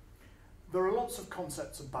issues. There are lots of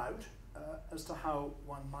concepts about as to how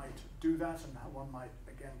one might do that and how one might,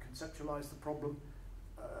 again, conceptualize the problem.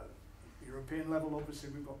 European level, obviously,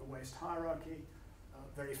 we've got the waste hierarchy.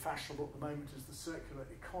 Very fashionable at the moment is the circular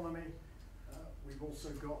economy. We've also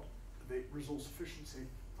got the resource efficiency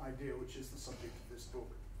idea, which is the subject of this book.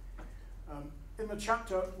 In the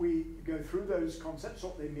chapter, we go through those concepts,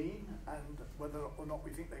 what they mean, and whether or not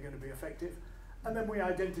we think they're going to be effective. And then we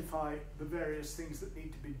identify the various things that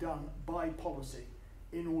need to be done by policy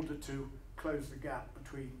in order to close the gap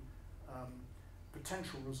between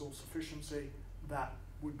potential resource efficiency that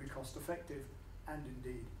would be cost effective and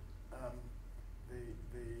indeed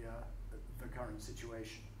the current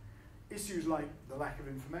situation. Issues like the lack of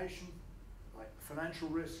information, like financial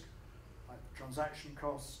risk, like transaction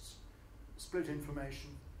costs, split information,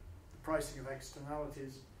 the pricing of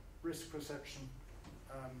externalities, risk perception,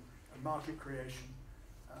 and market creation,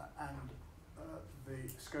 and the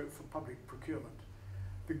scope for public procurement.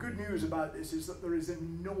 The good news about this is that there is an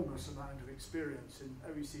enormous amount of experience in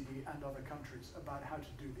OECD and other countries about how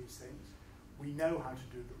to do these things. We know how to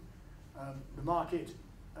do them. The market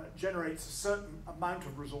generates a certain amount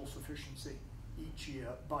of resource efficiency each year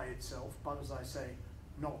by itself, but as I say,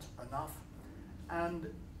 not enough.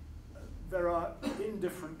 And there are, in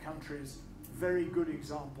different countries, very good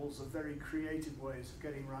examples of very creative ways of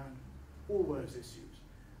getting around all those issues.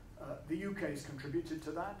 The UK has contributed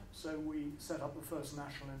to that, so we set up the first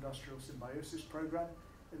national industrial symbiosis program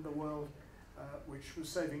in the world, which was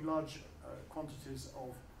saving large quantities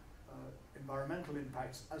of environmental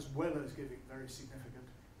impacts, as well as giving very significant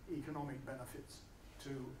economic benefits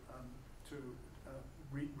to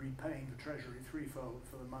repaying the Treasury threefold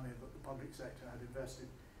for the money that the public sector had invested,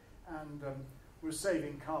 and was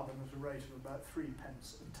saving carbon at a rate of about 3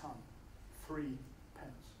 pence a tonne. 3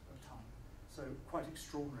 pence a tonne. So quite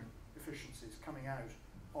extraordinary efficiencies coming out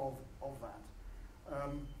of that.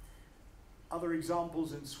 Other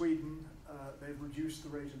examples in Sweden, they've reduced the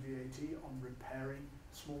rate of VAT on repairing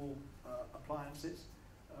small appliances.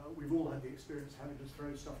 We've all had the experience of having to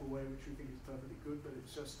throw stuff away which we think is perfectly good, but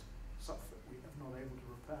it's just stuff that we are not able to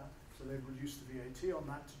repair. So they've reduced the VAT on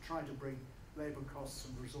that to try to bring labour costs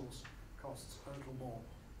and resource costs a little more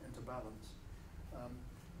into balance.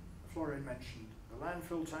 Florian mentioned the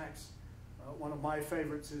landfill tax. One of my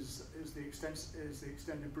favourites is the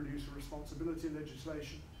extended producer responsibility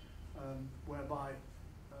legislation, whereby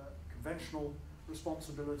conventional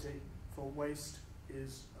responsibility for waste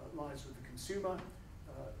lies with the consumer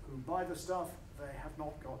who buy the stuff. They have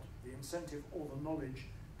not got the incentive or the knowledge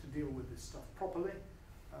to deal with this stuff properly.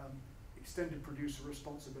 Extended producer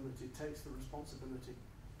responsibility takes the responsibility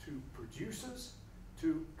to producers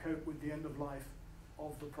to cope with the end of life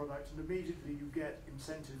of the product, and immediately you get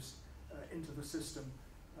incentives into the system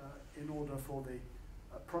in order for the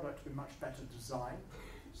product to be much better designed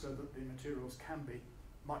so that the materials can be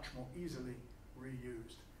much more easily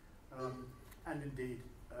reused. And indeed,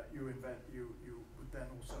 you would then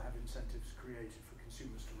also have incentives created for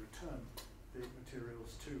consumers to return the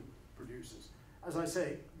materials to producers. As I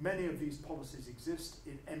say, many of these policies exist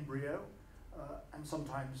in embryo and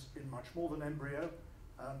sometimes in much more than embryo,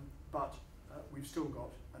 but we've still got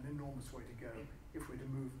an enormous way to go if we're to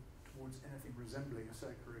move towards anything resembling a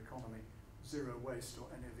circular economy, zero waste, or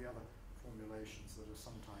any of the other formulations that are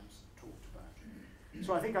sometimes talked about.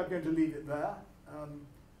 So I think I'm going to leave it there.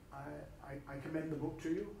 I commend the book to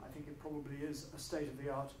you. I think it probably is a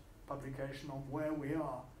state-of-the-art publication on where we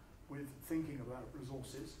are with thinking about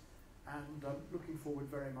resources, and looking forward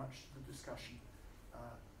very much to the discussion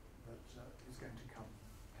that is going to come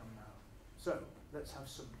now. So let's have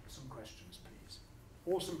some questions, please,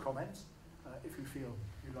 or some comments if you feel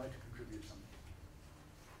you'd like to contribute something.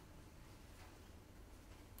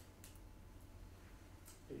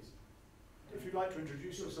 Please. If you'd like to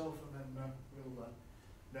introduce yourself, and then we'll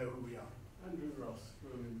know who we are. Andrew Ross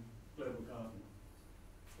from Global Garden.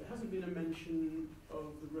 There hasn't been a mention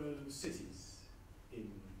of the role of cities in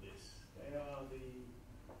this. They are the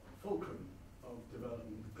fulcrum of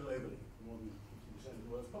development globally. More than 50% of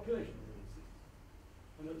the world's population is in cities.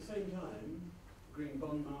 And at the same time, the green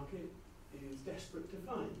bond market is desperate to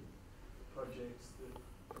find projects that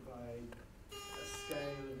provide a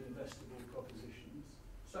scale of investable propositions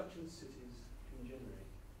such as cities can generate.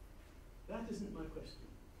 That isn't my question.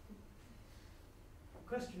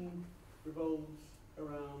 The question revolves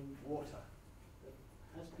around water, that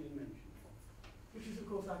has been mentioned, which is of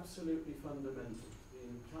course absolutely fundamental to the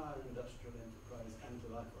entire industrial enterprise and to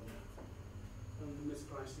life on Earth. And the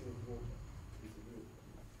mispricing of water is the real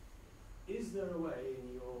problem. Is there a way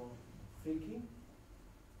in your thinking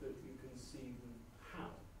that you can see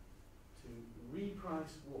how to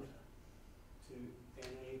reprice water to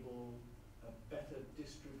enable a better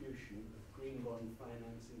distribution of green bond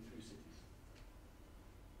financing through cities?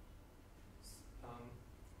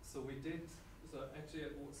 So actually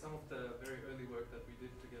some of the very early work that we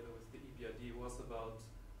did together with the EBRD was about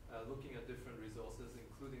looking at different resources,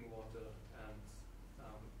 including water, and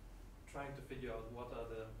trying to figure out what are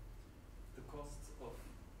the costs of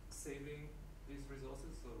saving these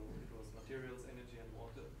resources. So it was materials, energy, and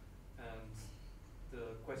water, and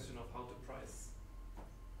the question of how to price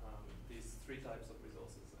these three types of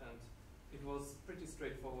resources. And it was pretty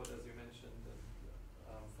straightforward, as you mentioned,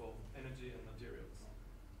 for energy and materials.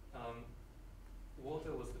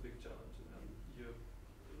 Water was the big challenge, and you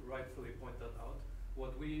rightfully point that out.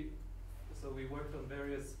 So we worked on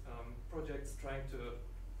various projects trying to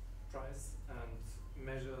price and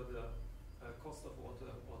measure the cost of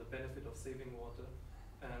water or the benefit of saving water.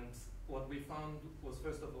 And what we found was,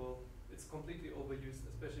 first of all, it's completely overused,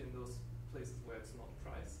 especially in those places where it's not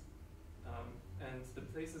priced. And the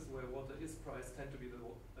places where water is priced tend to be the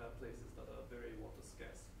places that are very water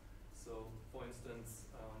scarce. So, for instance,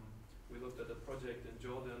 we looked at a project in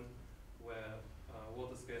Jordan where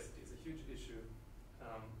water scarcity is a huge issue,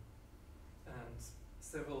 and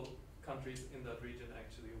several countries in that region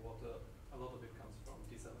actually a lot of it comes from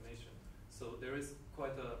desalination. So there is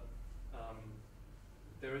quite a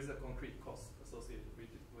concrete cost associated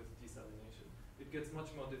with desalination. It gets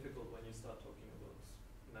much more difficult when you start talking about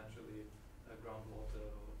naturally groundwater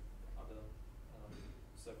or other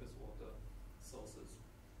surface water sources.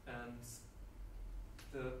 And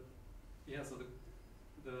so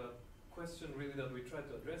the question really that we tried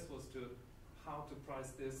to address was how to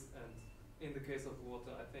price this, and in the case of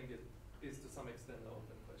water, I think it is to some extent an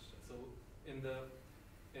open question. So in the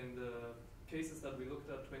cases that we looked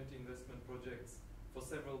at, 20 investment projects, for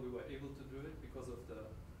several we were able to do it because of the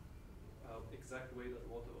exact way that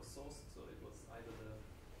water was sourced. So it was either the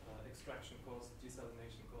extraction cost,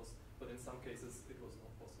 desalination cost, but in some cases it was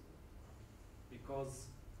not possible because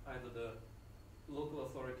either the local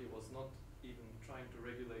authority was not even trying to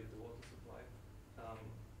regulate the water supply,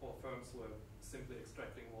 or firms were simply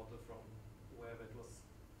extracting water from wherever it was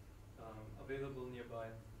available nearby,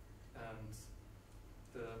 and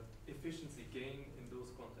the efficiency gain in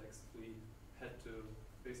those contexts we had to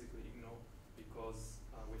basically ignore because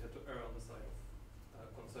we had to err on the side of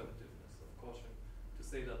conservativeness, of caution, to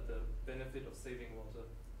say that the benefit of saving water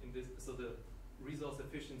in this, so the resource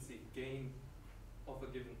efficiency gain of a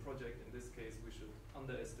given project, in this case, we should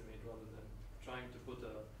underestimate rather than trying to put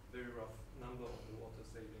a very rough number on the water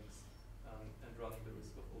savings and running the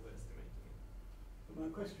risk of overestimating it. But my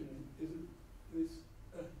question is, there's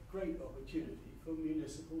a great opportunity for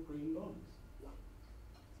municipal green bonds.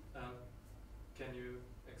 Can you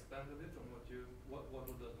expand a bit on what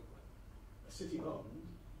would that look like? A city bond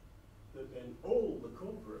that then all the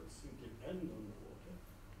corporates who depend on the water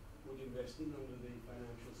would invest in under the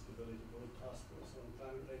Financial Stability Board Task Force on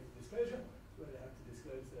Climate-Related Disclosure, where they have to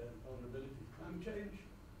disclose their vulnerability to climate change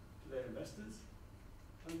to their investors,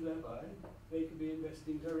 and thereby they could be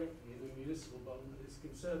investing directly in a municipal bond that is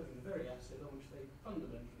conserving the very asset on which they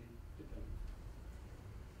fundamentally depend.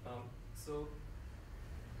 So,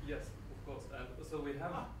 yes, of course, and so we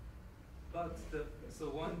have, but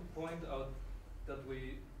so one point out that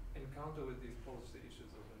we encounter with these policy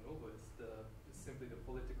issues over and over is simply the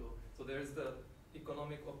political. So there's the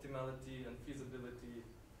economic optimality and feasibility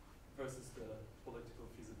versus the political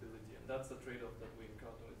feasibility, and that's the trade-off that we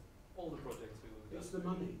encounter with all the projects we look at. It's the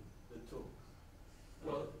money that talks.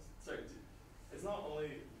 Well, sorry, it's not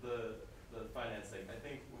only the financing. I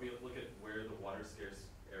think when we look at where the water scarce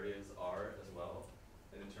areas are as well,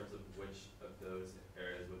 and in terms of which of those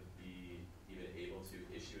areas would be even able to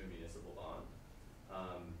issue a municipal bond,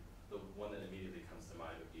 the one that immediately comes to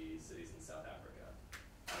mind would be cities in South Africa.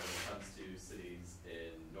 When it comes to cities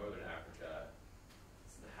in Northern Africa,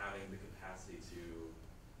 having the capacity to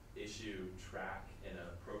issue, track, and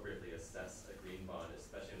appropriately assess a green bond,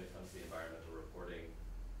 especially when it comes to the environmental reporting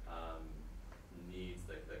needs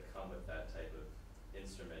that come with that type of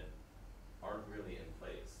instrument, aren't really in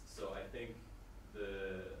place. So I think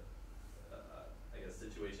the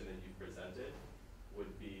situation that you presented would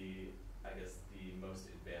be, I guess, the most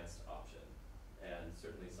advanced option, and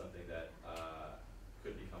certainly something that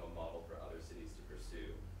could become a model for other cities to pursue.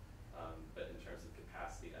 But in terms of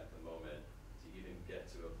capacity at the moment, to even get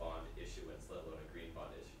to a bond issuance, let alone a green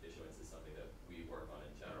bond issuance, is something that we work on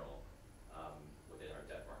in general within our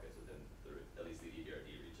debt markets, within at least the EBRD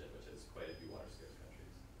region, which has quite a few water scarce countries.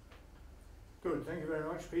 Good, thank you very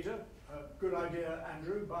much, Peter. Good idea,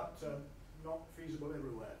 Andrew, but not feasible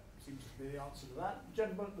everywhere. Seems to be the answer to that.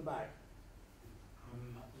 Gentleman at the back.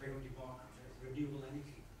 Leo DuBois, renewable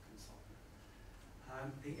energy consultant.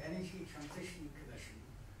 The Energy Transition Commission,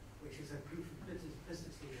 which is a group of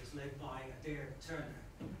business leaders led by Adair Turner,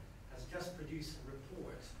 has just produced a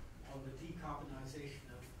report on the decarbonisation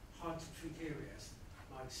of hard-to-treat areas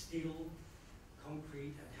like steel,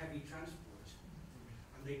 concrete, and heavy transport.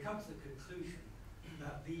 And they come to the conclusion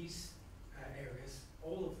that these areas,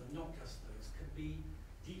 all of them, not just those, could be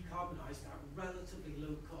decarbonised at relatively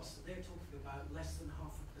low cost. So they're talking about less than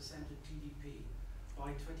 0.5% of GDP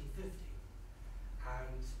by 2050.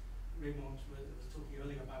 And Raymond was talking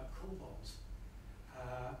earlier about cobalt,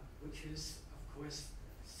 which is, of course,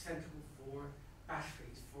 central for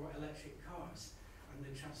batteries, for electric cars. And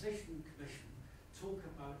the Transition Commission talk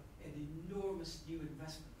about an enormous new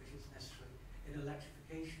investment which is necessary in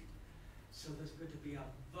electrification. So there's going to be a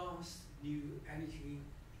vast new energy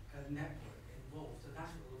network involved, and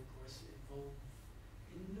that will, of course, involve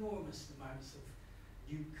enormous amounts of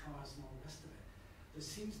new cars and all the rest of it. There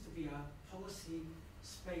seems to be a policy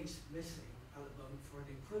space missing at the moment for an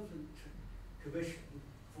equivalent commission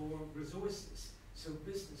for resources, so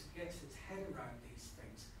business gets its head around these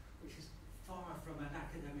things, which is far from an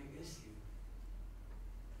academic issue.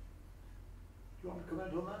 Do you want to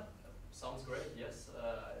comment on that? Sounds great, yes.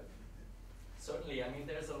 Certainly, I mean,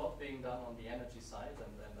 there's a lot being done on the energy side,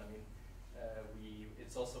 and I mean,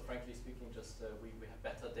 it's also, frankly speaking, just we have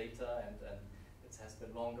better data, and it has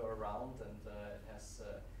been longer around, and it has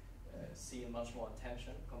seen much more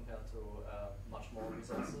attention compared to much more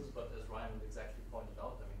resources. But as Ryan exactly pointed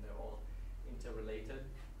out, I mean, they're all interrelated.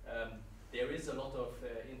 there is a lot of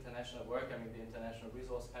international work. I mean, the International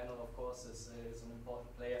Resource Panel, of course, is an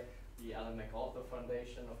important player. The Alan MacArthur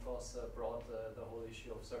Foundation, of course, brought the whole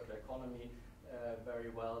issue of circular economy very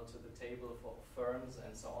well to the table for firms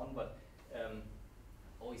and so on. But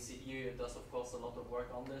OECD does, of course, a lot of work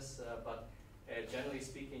on this. But generally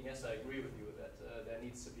speaking, yes, I agree with you that there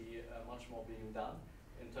needs to be much more being done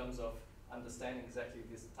in terms of understanding exactly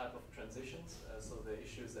these type of transitions. So the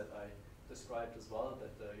issues that I described as well,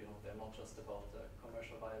 that they're not just about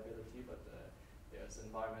commercial viability, but there's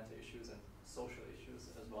environmental issues and social issues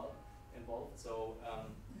as well involved. So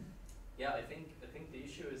yeah, I think the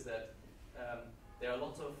issue is that there are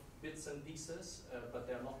lots of bits and pieces, but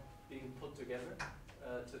they're not being put together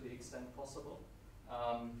to the extent possible,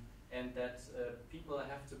 and that people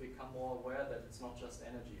have to become more aware that it's not just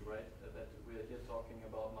energy, right? That we're here talking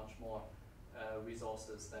about much more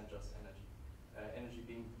resources than just energy. Energy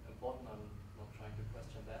being important, I'm not trying to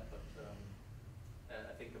question that, but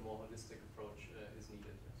I think a more holistic approach is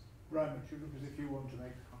needed, yes. Raymond, you look as if you want to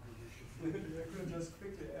make a contribution. I could just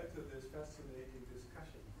quickly add to this fascinating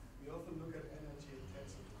discussion. We often look at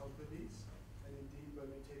energy-intensive companies, and indeed, when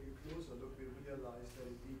we take a closer look, we realize that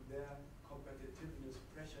indeed their competitiveness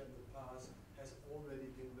pressure in the past has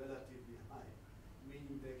already been relatively high,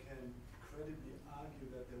 meaning they can credibly argue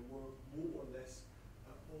that they work more or less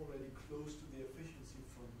already close to the efficiency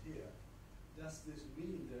frontier. Does this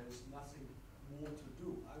mean there is nothing more to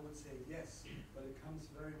do? I would say yes, but it comes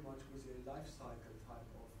very much with a life cycle type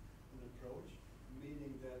of an approach,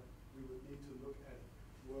 meaning that we would need to look at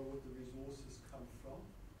where would the resources come from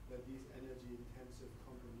that these energy-intensive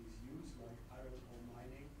companies use, like iron ore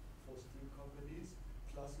mining for steel companies,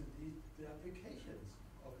 plus indeed the applications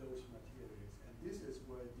of those materials. And this is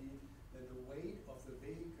where indeed then the weight of the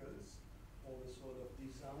vehicles or the sort of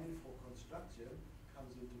design for construction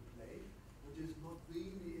comes into play, which is not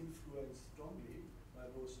really influenced strongly by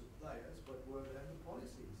those suppliers, but where then the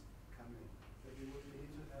policies come in. That we would need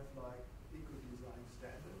to have like eco-design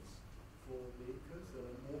standards for vehicles that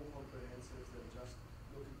are more comprehensive than just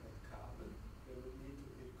looking at carbon. They would need to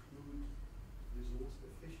include resource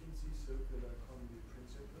efficiency, circular economy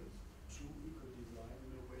principles, true eco-design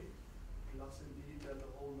in a way, plus indeed then the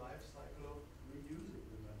whole life cycle of reusing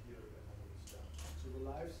the material and all this stuff. So the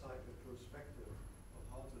life cycle perspective of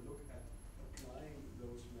how to look at applying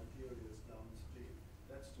those materials downstream,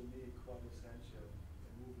 that's to me quite essential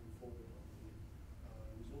in moving forward on the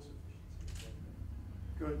resource efficiency.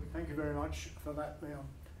 Good, thank you very much for that, Leon.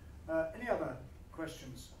 Any other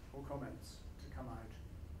questions or comments to come out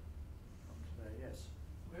from today? Yes.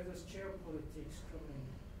 Where does geopolitics come in?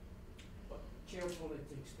 What?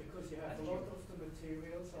 Geopolitics, because you have a lot of the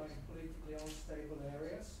materials are in politically unstable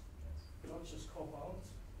areas, not just cobalt,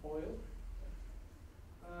 oil.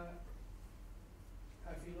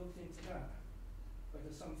 Have you looked into that?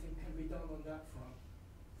 Whether something can be done on that front?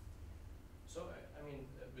 So, I mean,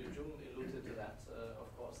 Jung alluded to that,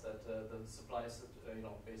 of course, that the supplies,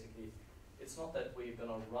 basically, it's not that we're going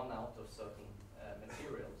to run out of certain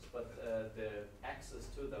materials, but the access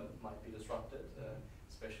to them might be disrupted,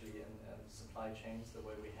 especially in supply chains the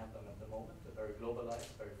way we have them at the moment. They're very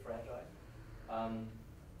globalized, very fragile.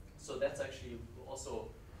 So that's actually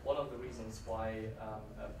also one of the reasons why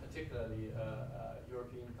particularly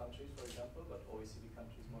European countries, for example, but OECD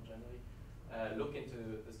countries more generally, look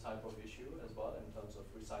into this type of issue as well in terms of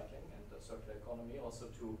recycling and the circular economy, also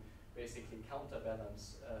to basically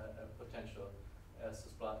counterbalance potential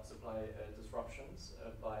supply disruptions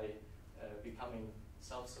by becoming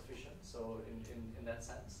self-sufficient, so in that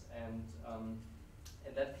sense. And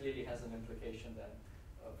that clearly has an implication then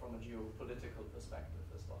from a geopolitical perspective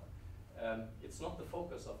as well. It's not the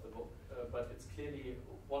focus of the book, but it's clearly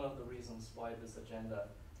one of the reasons why this agenda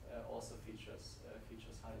also features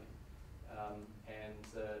highly. And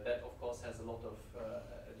that, of course, has a lot of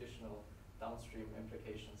additional downstream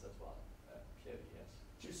implications as well, clearly, yes.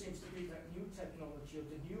 It just seems to be that new technology, or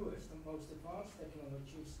the newest and most advanced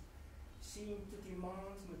technologies, seem to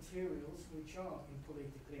demand materials which are in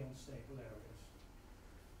politically unstable areas.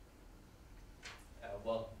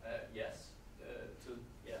 Yes.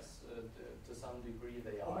 To some degree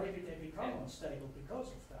they are. Or maybe they become unstable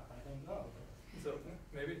because of that, I don't know. So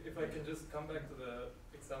maybe if I can just come back to the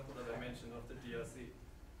example that I mentioned of the DRC.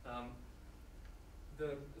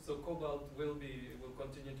 So cobalt will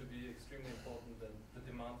continue to be extremely important, and the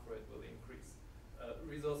demand for it will increase.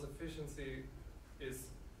 Resource efficiency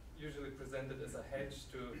is usually presented as a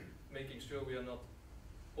hedge to making sure we are not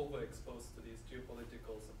overexposed to these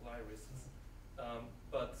geopolitical supply risks.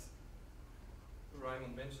 But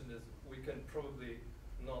Raymond mentioned this, we can probably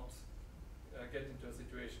not get into a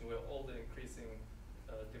situation where all the increasing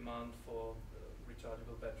demand for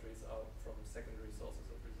rechargeable batteries are from secondary sources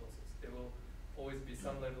of resources. There will always be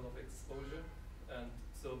some level of exposure, and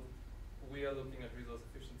so we are looking at resource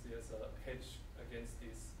efficiency as a hedge against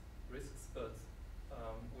these risks, but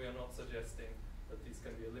we are not suggesting that these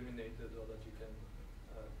can be eliminated or that you can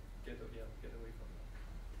get away from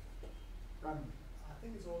them. I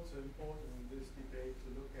think it's also important in this debate to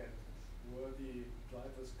look at where the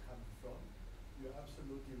drivers come from. You're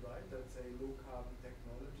absolutely right that, say, low carbon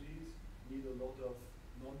technologies need a lot of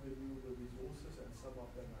non-renewable resources, and some of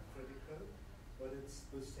them are critical, but it's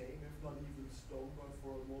the same, if not even stronger,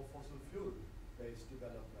 for a more fossil fuel-based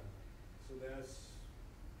development. So there's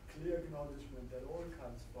clear acknowledgement that oil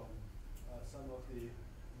comes from some of the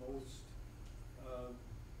most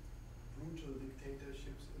brutal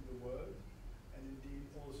dictatorships in the world, and indeed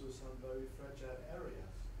also some very fragile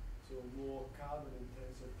areas. So more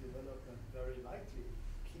carbon-intensive development very likely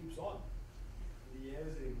keeps on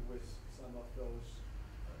liaising with some of those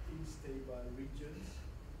unstable regions,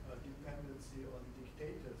 dependency on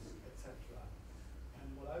dictators, etc.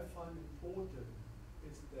 And what I find important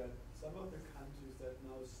is that some of the countries that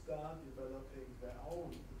now start developing their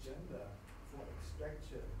own agenda for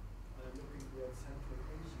extraction, looking towards Central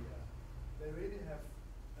Asia, they really have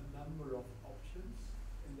a number of options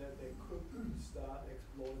in that they could start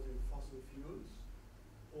exploiting fossil fuels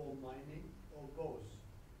or mining or both.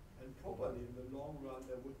 And probably in the long run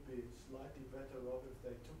they would be slightly better off if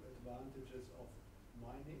they took advantages of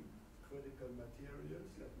mining critical materials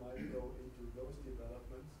that might go into those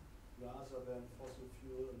developments rather than fossil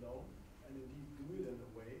fuel alone, and indeed do it in a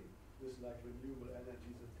way with like renewable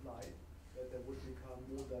energies applied that they would become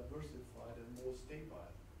more diversified and more stable.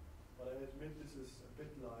 But I admit this is a bit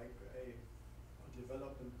like a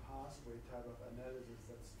development pathway type of analysis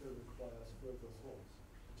that still requires further thoughts.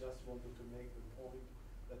 I just wanted to make the point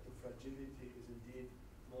that the fragility is indeed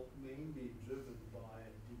not mainly driven by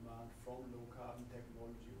demand from low carbon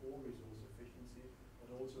technology or resource efficiency, but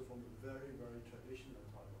also from a very, very traditional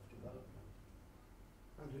type of development.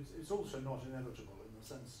 And it's also not inevitable in the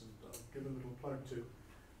sense, and I'll give a little plug to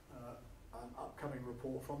an upcoming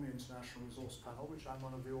report from the International Resource Panel, which I'm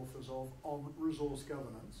one of the authors of, on resource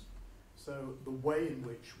governance. So the way in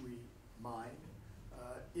which we mine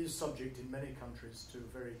is subject in many countries to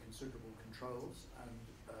very considerable controls and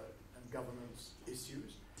governance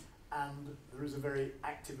issues. And there is a very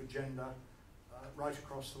active agenda right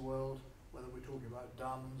across the world, whether we're talking about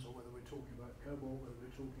diamonds or whether we're talking about cobalt, whether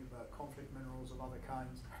we're talking about conflict minerals of other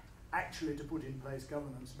kinds, actually to put in place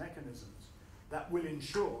governance mechanisms that will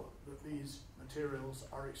ensure that these materials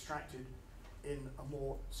are extracted in a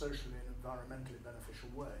more socially and environmentally beneficial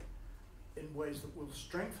way, in ways that will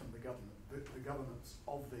strengthen the governance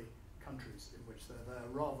of the countries in which they're there,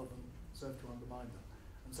 rather than serve to undermine them.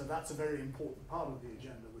 And so that's a very important part of the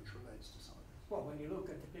agenda which relates to some of this. Well, when you look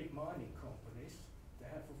at the big mining companies, they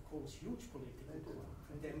have, of course, huge political power,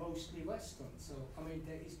 and they're mostly Western. So, I mean,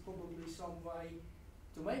 there is probably some way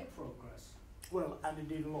to make progress. Well, and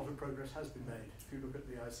indeed a lot of progress has been made. If you look at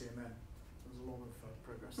the ICMM, there's a lot of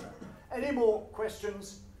progress there. Any more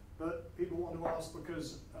questions that people want to ask?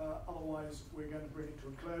 Because otherwise we're going to bring it to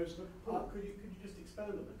a close. Paul, could you just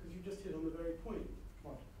expand on that? Because you just hit on the very point.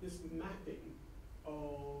 What? This mapping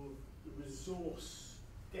of the resource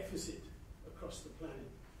deficit across the planet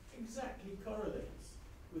exactly correlates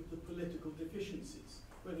with the political deficiencies,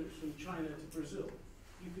 whether it's from China to Brazil.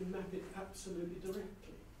 You can map it absolutely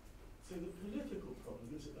directly. So the political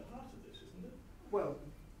problem is at the heart of this, isn't it? Well,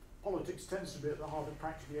 politics tends to be at the heart of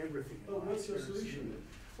practically everything. Well, what's your solution then?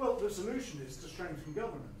 Well, the solution is to strengthen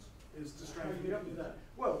governance. How do you do that?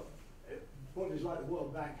 Well, bodies like the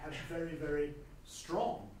World Bank have very, very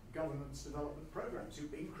strong governance development programs. You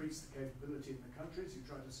increase the capability in the countries, you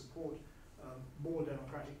try to support more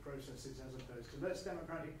democratic processes as opposed to less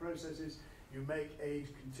democratic processes, you make aid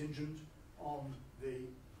contingent on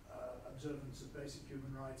the observance of basic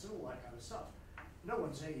human rights and all that kind of stuff. No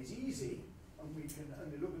one's saying it's easy, and we can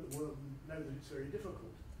only look at the world and know that it's very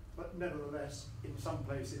difficult. But nevertheless, in some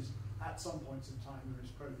places, at some points in time, there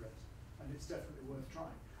is progress, and it's definitely worth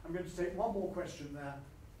trying. I'm going to take one more question there,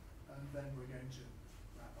 and then we're going to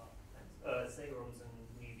wrap up. Thanks. Segarons and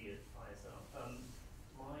Newbie at ISR.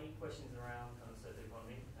 My question is around kind of circular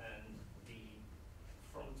economy, and the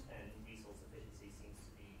front-end resource efficiency seems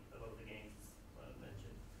to be, a lot of the gains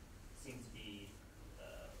mentioned, seems to be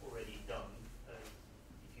already done.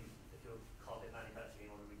 If you're carpet manufacturing,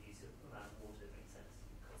 you want to reduce the amount of water, it makes sense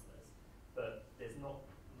to customers. But there's not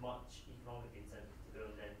much economic incentive to go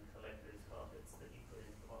and then collect those carpets that you put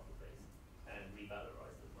into the marketplace and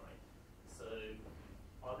revalorize them, right? So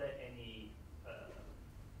are there any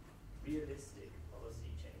realistic policy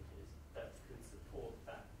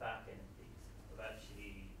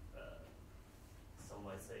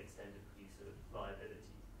might say extended producer liability.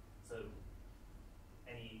 So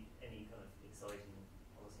any kind of exciting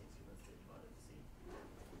policy instruments that you might have seen?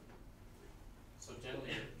 So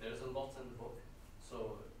generally, there's a lot in the book,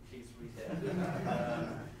 so please read that.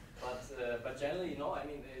 But generally, no, I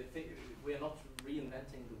mean, we're not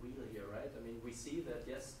reinventing the wheel here, right? I mean, we see that,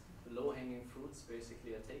 yes, the low-hanging fruits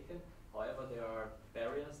basically are taken. However, there are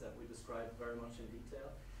barriers that we describe very much in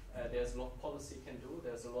detail. There's a lot policy can do.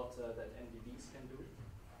 There's a lot that NDBs can do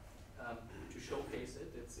to showcase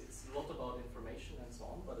it. It's a lot about information and so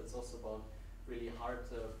on, but it's also about really hard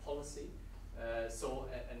policy. So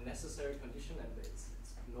a necessary condition, and it's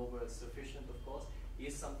nowhere sufficient, of course,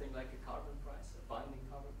 is something like a carbon price, a binding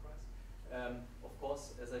carbon price. Of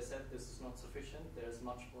course, as I said, this is not sufficient. There's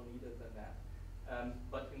much more needed than that.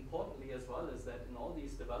 But importantly as well is that in all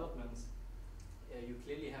these developments, you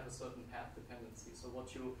clearly have a certain path dependency. So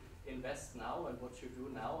what you invest now and what you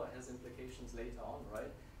do now has implications later on,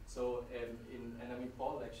 right? So and I mean,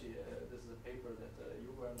 Paul, actually, this is a paper that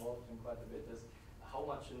you were involved in quite a bit, is how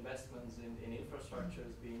much investments in infrastructure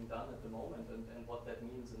is being done at the moment and what that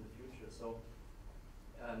means in the future. So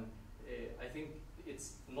I think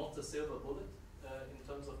it's not a silver bullet in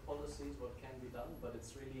terms of policies, what can be done, but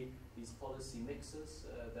it's really these policy mixes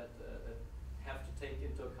that have to take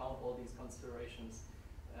into account all these considerations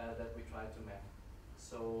that we try to map.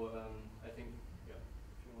 So I think, yeah,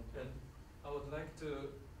 if you want to. And I would like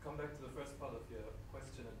to come back to the first part of your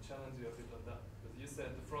question and challenge you a bit on that. Because you said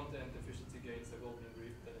the front-end efficiency gains have all been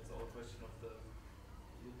reaped, and it's all a question of the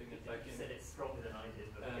looping it back in. You said it stronger than I did,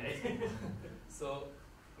 but okay. So,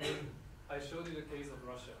 I showed you the case of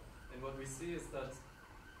Russia, and what we see is that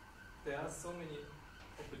there are so many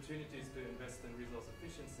opportunities to invest in resource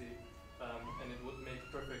efficiency, and it would make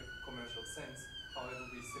perfect commercial sense. However,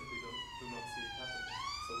 we simply do not see it happening.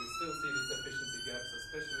 So we still see these efficiency gaps,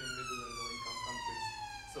 especially in middle and low-income countries.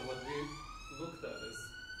 So what we looked at is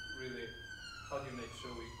really how do you make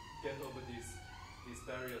sure we get over these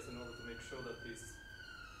barriers in order to make sure that these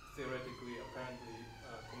theoretically, apparently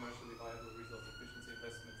commercially viable resource efficiency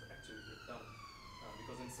investments actually get done.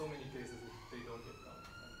 Because in so many cases they don't get done.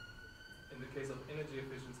 And in the case of energy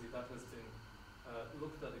efficiency, that has been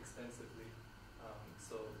looked at extensively.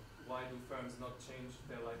 So why do firms not change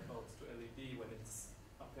their light bulbs to LED when it's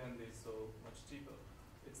apparently so much cheaper?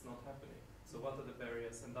 It's not happening. So what are the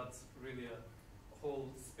barriers? And that's really a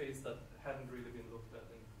whole space that hadn't really been looked at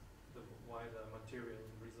in the wider material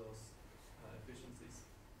and resource efficiencies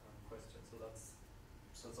question.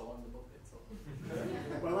 So it's all in the book. It's all.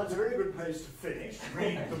 Well, that's a very good place to finish.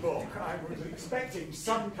 Read the book. I was expecting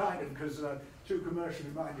some kind of, because two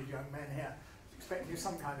commercially minded young men here, expecting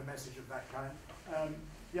some kind of message of that kind.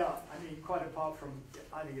 Yeah, I mean, quite apart from,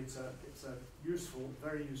 I think it's a useful,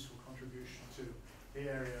 very useful contribution to the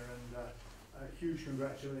area, and huge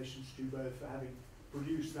congratulations to you both for having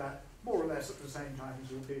produced that more or less at the same time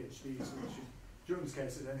as your PhDs, which in Jun's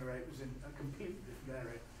case at any rate was in a completely different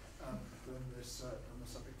area than the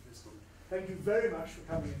subject of this book. Thank you very much for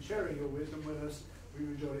coming and sharing your wisdom with us. We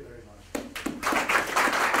enjoyed it very much.